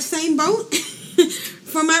back on that same boat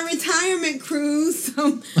for my retirement cruise.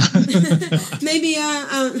 So maybe,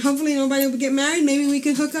 hopefully nobody will get married. Maybe we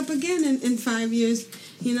could hook up again in 5 years,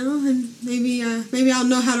 and maybe I'll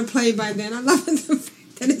know how to play by then. I love the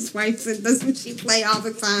fact that his wife said, doesn't she play all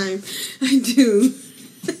the time? I do.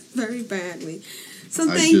 Very badly. So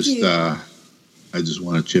thank you. I just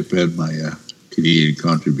want to chip in my Canadian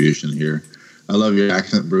contribution here. I love your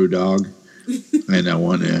accent, Brewdog, and I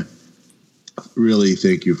want to really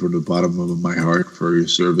thank you from the bottom of my heart for your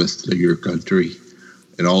service to your country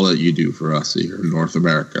and all that you do for us here in North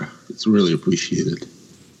America. It's really appreciated.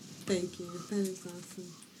 Thank you. That is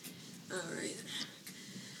awesome. All right.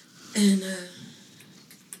 And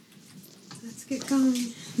let's get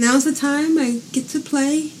going. Now's the time I get to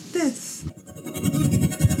play this.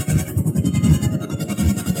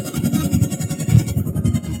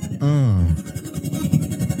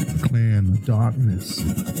 Clan of Darkness.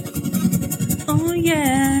 Oh,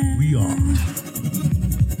 yeah. We are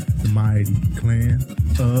the mighty Clan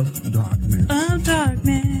of Darkness. Of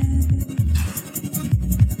darkness.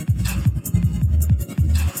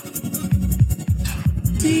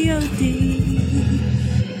 D.O.D.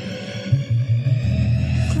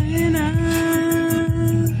 Clan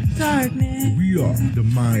of Darkness. We are the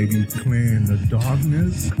mighty Clan of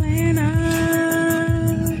Darkness. Clan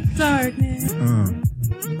of Darkness.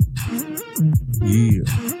 Yeah.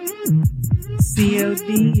 C.O.D.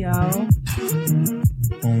 y'all.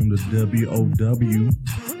 On the W.O.W.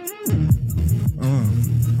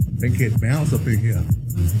 They can't bounce up in here.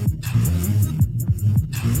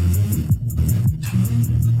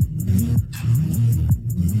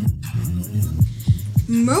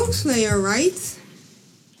 Rogue Slayer writes,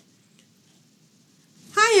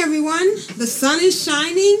 "Hi everyone, the sun is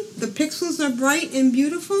shining, the pixels are bright and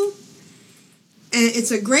beautiful, and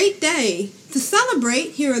it's a great day. To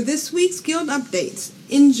celebrate, here are this week's guild updates.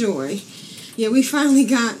 Enjoy." Yeah, we finally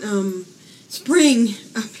got spring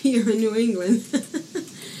up here in New England,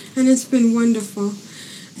 and it's been wonderful.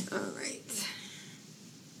 All right.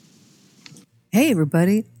 Hey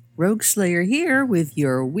everybody, Rogue Slayer here with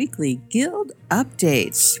your weekly guild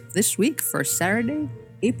updates. This week for Saturday,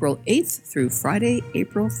 April 8th through Friday,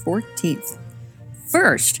 April 14th.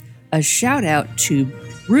 First, a shout out to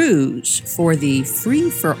Bruce for the Free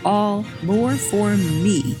for All, More for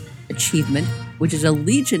Me achievement, which is a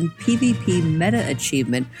Legion PvP meta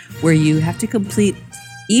achievement where you have to complete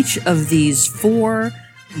each of these 4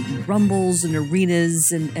 rumbles and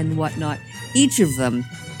arenas and whatnot, each of them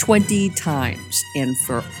 20 times. And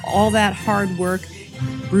for all that hard work,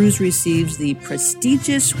 Bruce receives the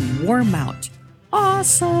prestigious War Mount.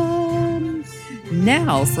 Awesome!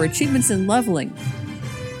 Now for achievements in leveling.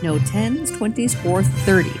 No 10s, 20s, or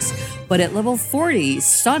 30s. But at level 40,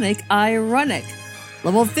 Sonic Ironic.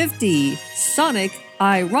 Level 50, Sonic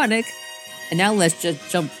Ironic. And now let's just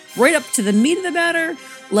jump right up to the meat of the matter.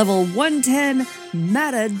 Level 110,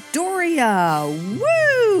 Matadoria.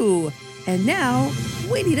 Woo! And now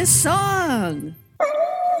we need a song.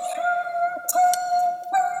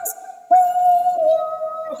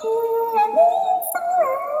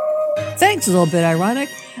 Thanks, a little bit ironic.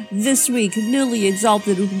 This week, newly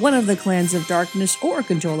exalted with one of the Clans of Darkness or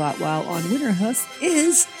Control Out WoW on Winterhoof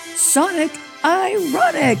is Sonic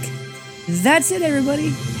Ironic. That's it, everybody.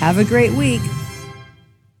 Have a great week.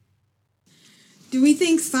 Do we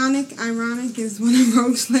think Sonic Ironic is one of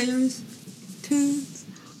Rogue Slayer's tunes?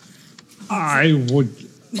 I would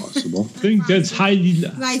think that's highly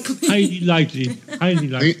likely. I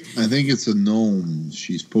think it's a gnome.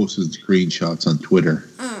 She's posted screenshots on Twitter.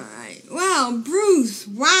 All right. Well, Bruce,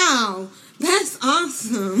 wow. That's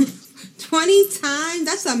awesome. 20 times?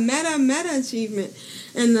 That's a meta achievement.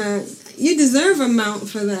 And you deserve a mount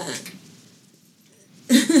for that.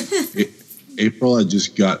 April, I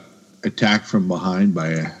just got attacked from behind by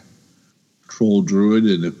a troll druid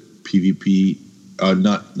in a PvP.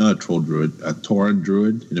 Not a troll druid, a Tauren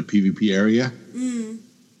druid in a PvP area. Mm.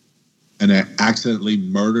 And I accidentally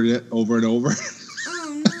murdered it over and over.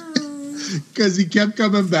 Oh, no. Because he kept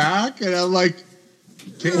coming back, and I'm like,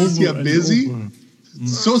 can't you see I'm busy? Mm.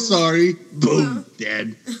 So sorry. Boom,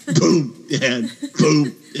 dead. Boom, dead.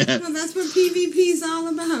 Boom, dead. Well, that's what PvP's all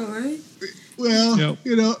about, right? Well,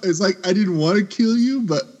 you know, it's like I didn't want to kill you,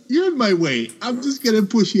 but you're in my way. I'm just going to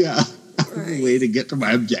push you out of the way to get to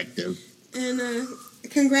my objective. And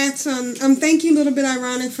congrats on, thank you, Little Bit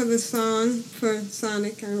Ironic, for the song for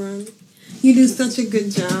Sonic Ironic. You do such a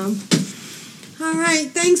good job. All right,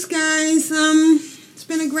 thanks, guys. It's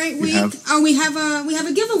been a great week. We have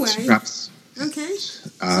a giveaway. Scraps. Okay.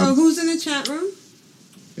 So who's in the chat room?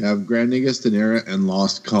 We have Grandingus, Daenerys, and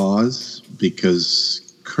Lost Cause, because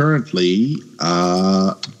currently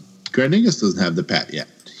Grandingus doesn't have the pet yet.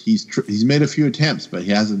 He's made a few attempts, but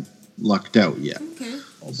he hasn't lucked out yet. Okay.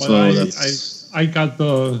 But So I got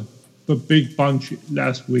the big bunch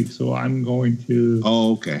last week, so I'm going to.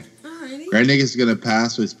 Oh, okay. Alrighty. Grandingus is going to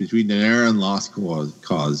pass, so it's between Daenerys and Lost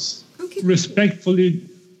Cause. Okay. Respectfully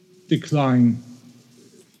decline.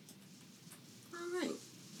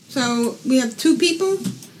 So we have 2 people.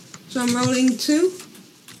 So I'm rolling 2.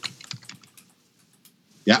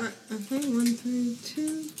 Yeah. Okay, 1, 3,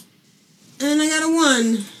 2. And I got a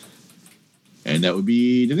 1. And that would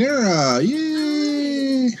be Daenerys.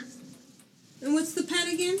 Yay! And what's the pet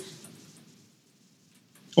again?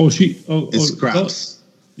 It's Kraus.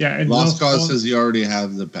 Yeah, and Lost Cause says you already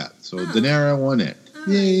have the pet. So Daenerys won it.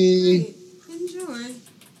 Yay! Right, enjoy.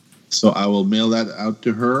 So I will mail that out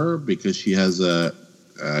to her because she has a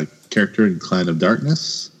character in Clan of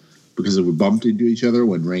Darkness. Because we bumped into each other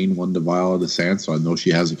when Rain won the Vial of the Sand, so I know she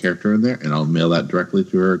has a character in there, and I'll mail that directly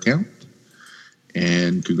to her account.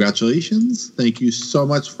 And congratulations. Thank you so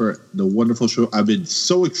much for the wonderful show. I've been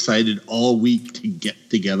so excited all week to get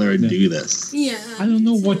together and do this. Yeah. I don't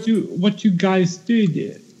know what you guys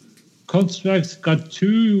did. Constructs got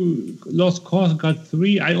 2, Lost Cause got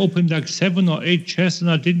 3. I opened like 7 or 8 chests and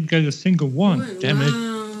I didn't get a single one. Damn it.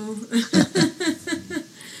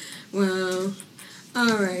 Wow.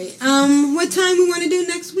 All right. What time we want to do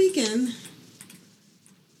next weekend?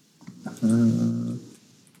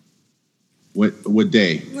 What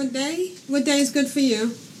day? What day? What day is good for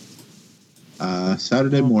you?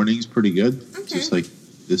 Saturday morning's pretty good. Okay. Just like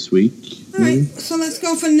this week. All right. So let's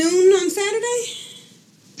go for noon on Saturday?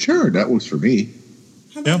 Sure, that works for me.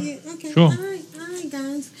 How about you? Okay. Sure. All right,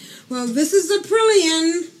 guys. Well, this is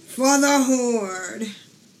Aprillian for the Horde.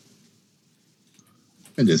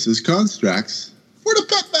 And this is Constrax for the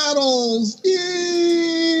pet battles.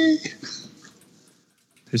 Yay!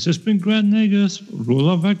 This has been Grand Negus, Rule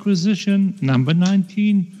of Acquisition, number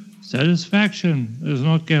 19. Satisfaction is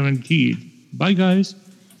not guaranteed. Bye, guys.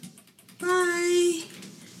 Bye.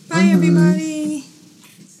 Bye, everybody.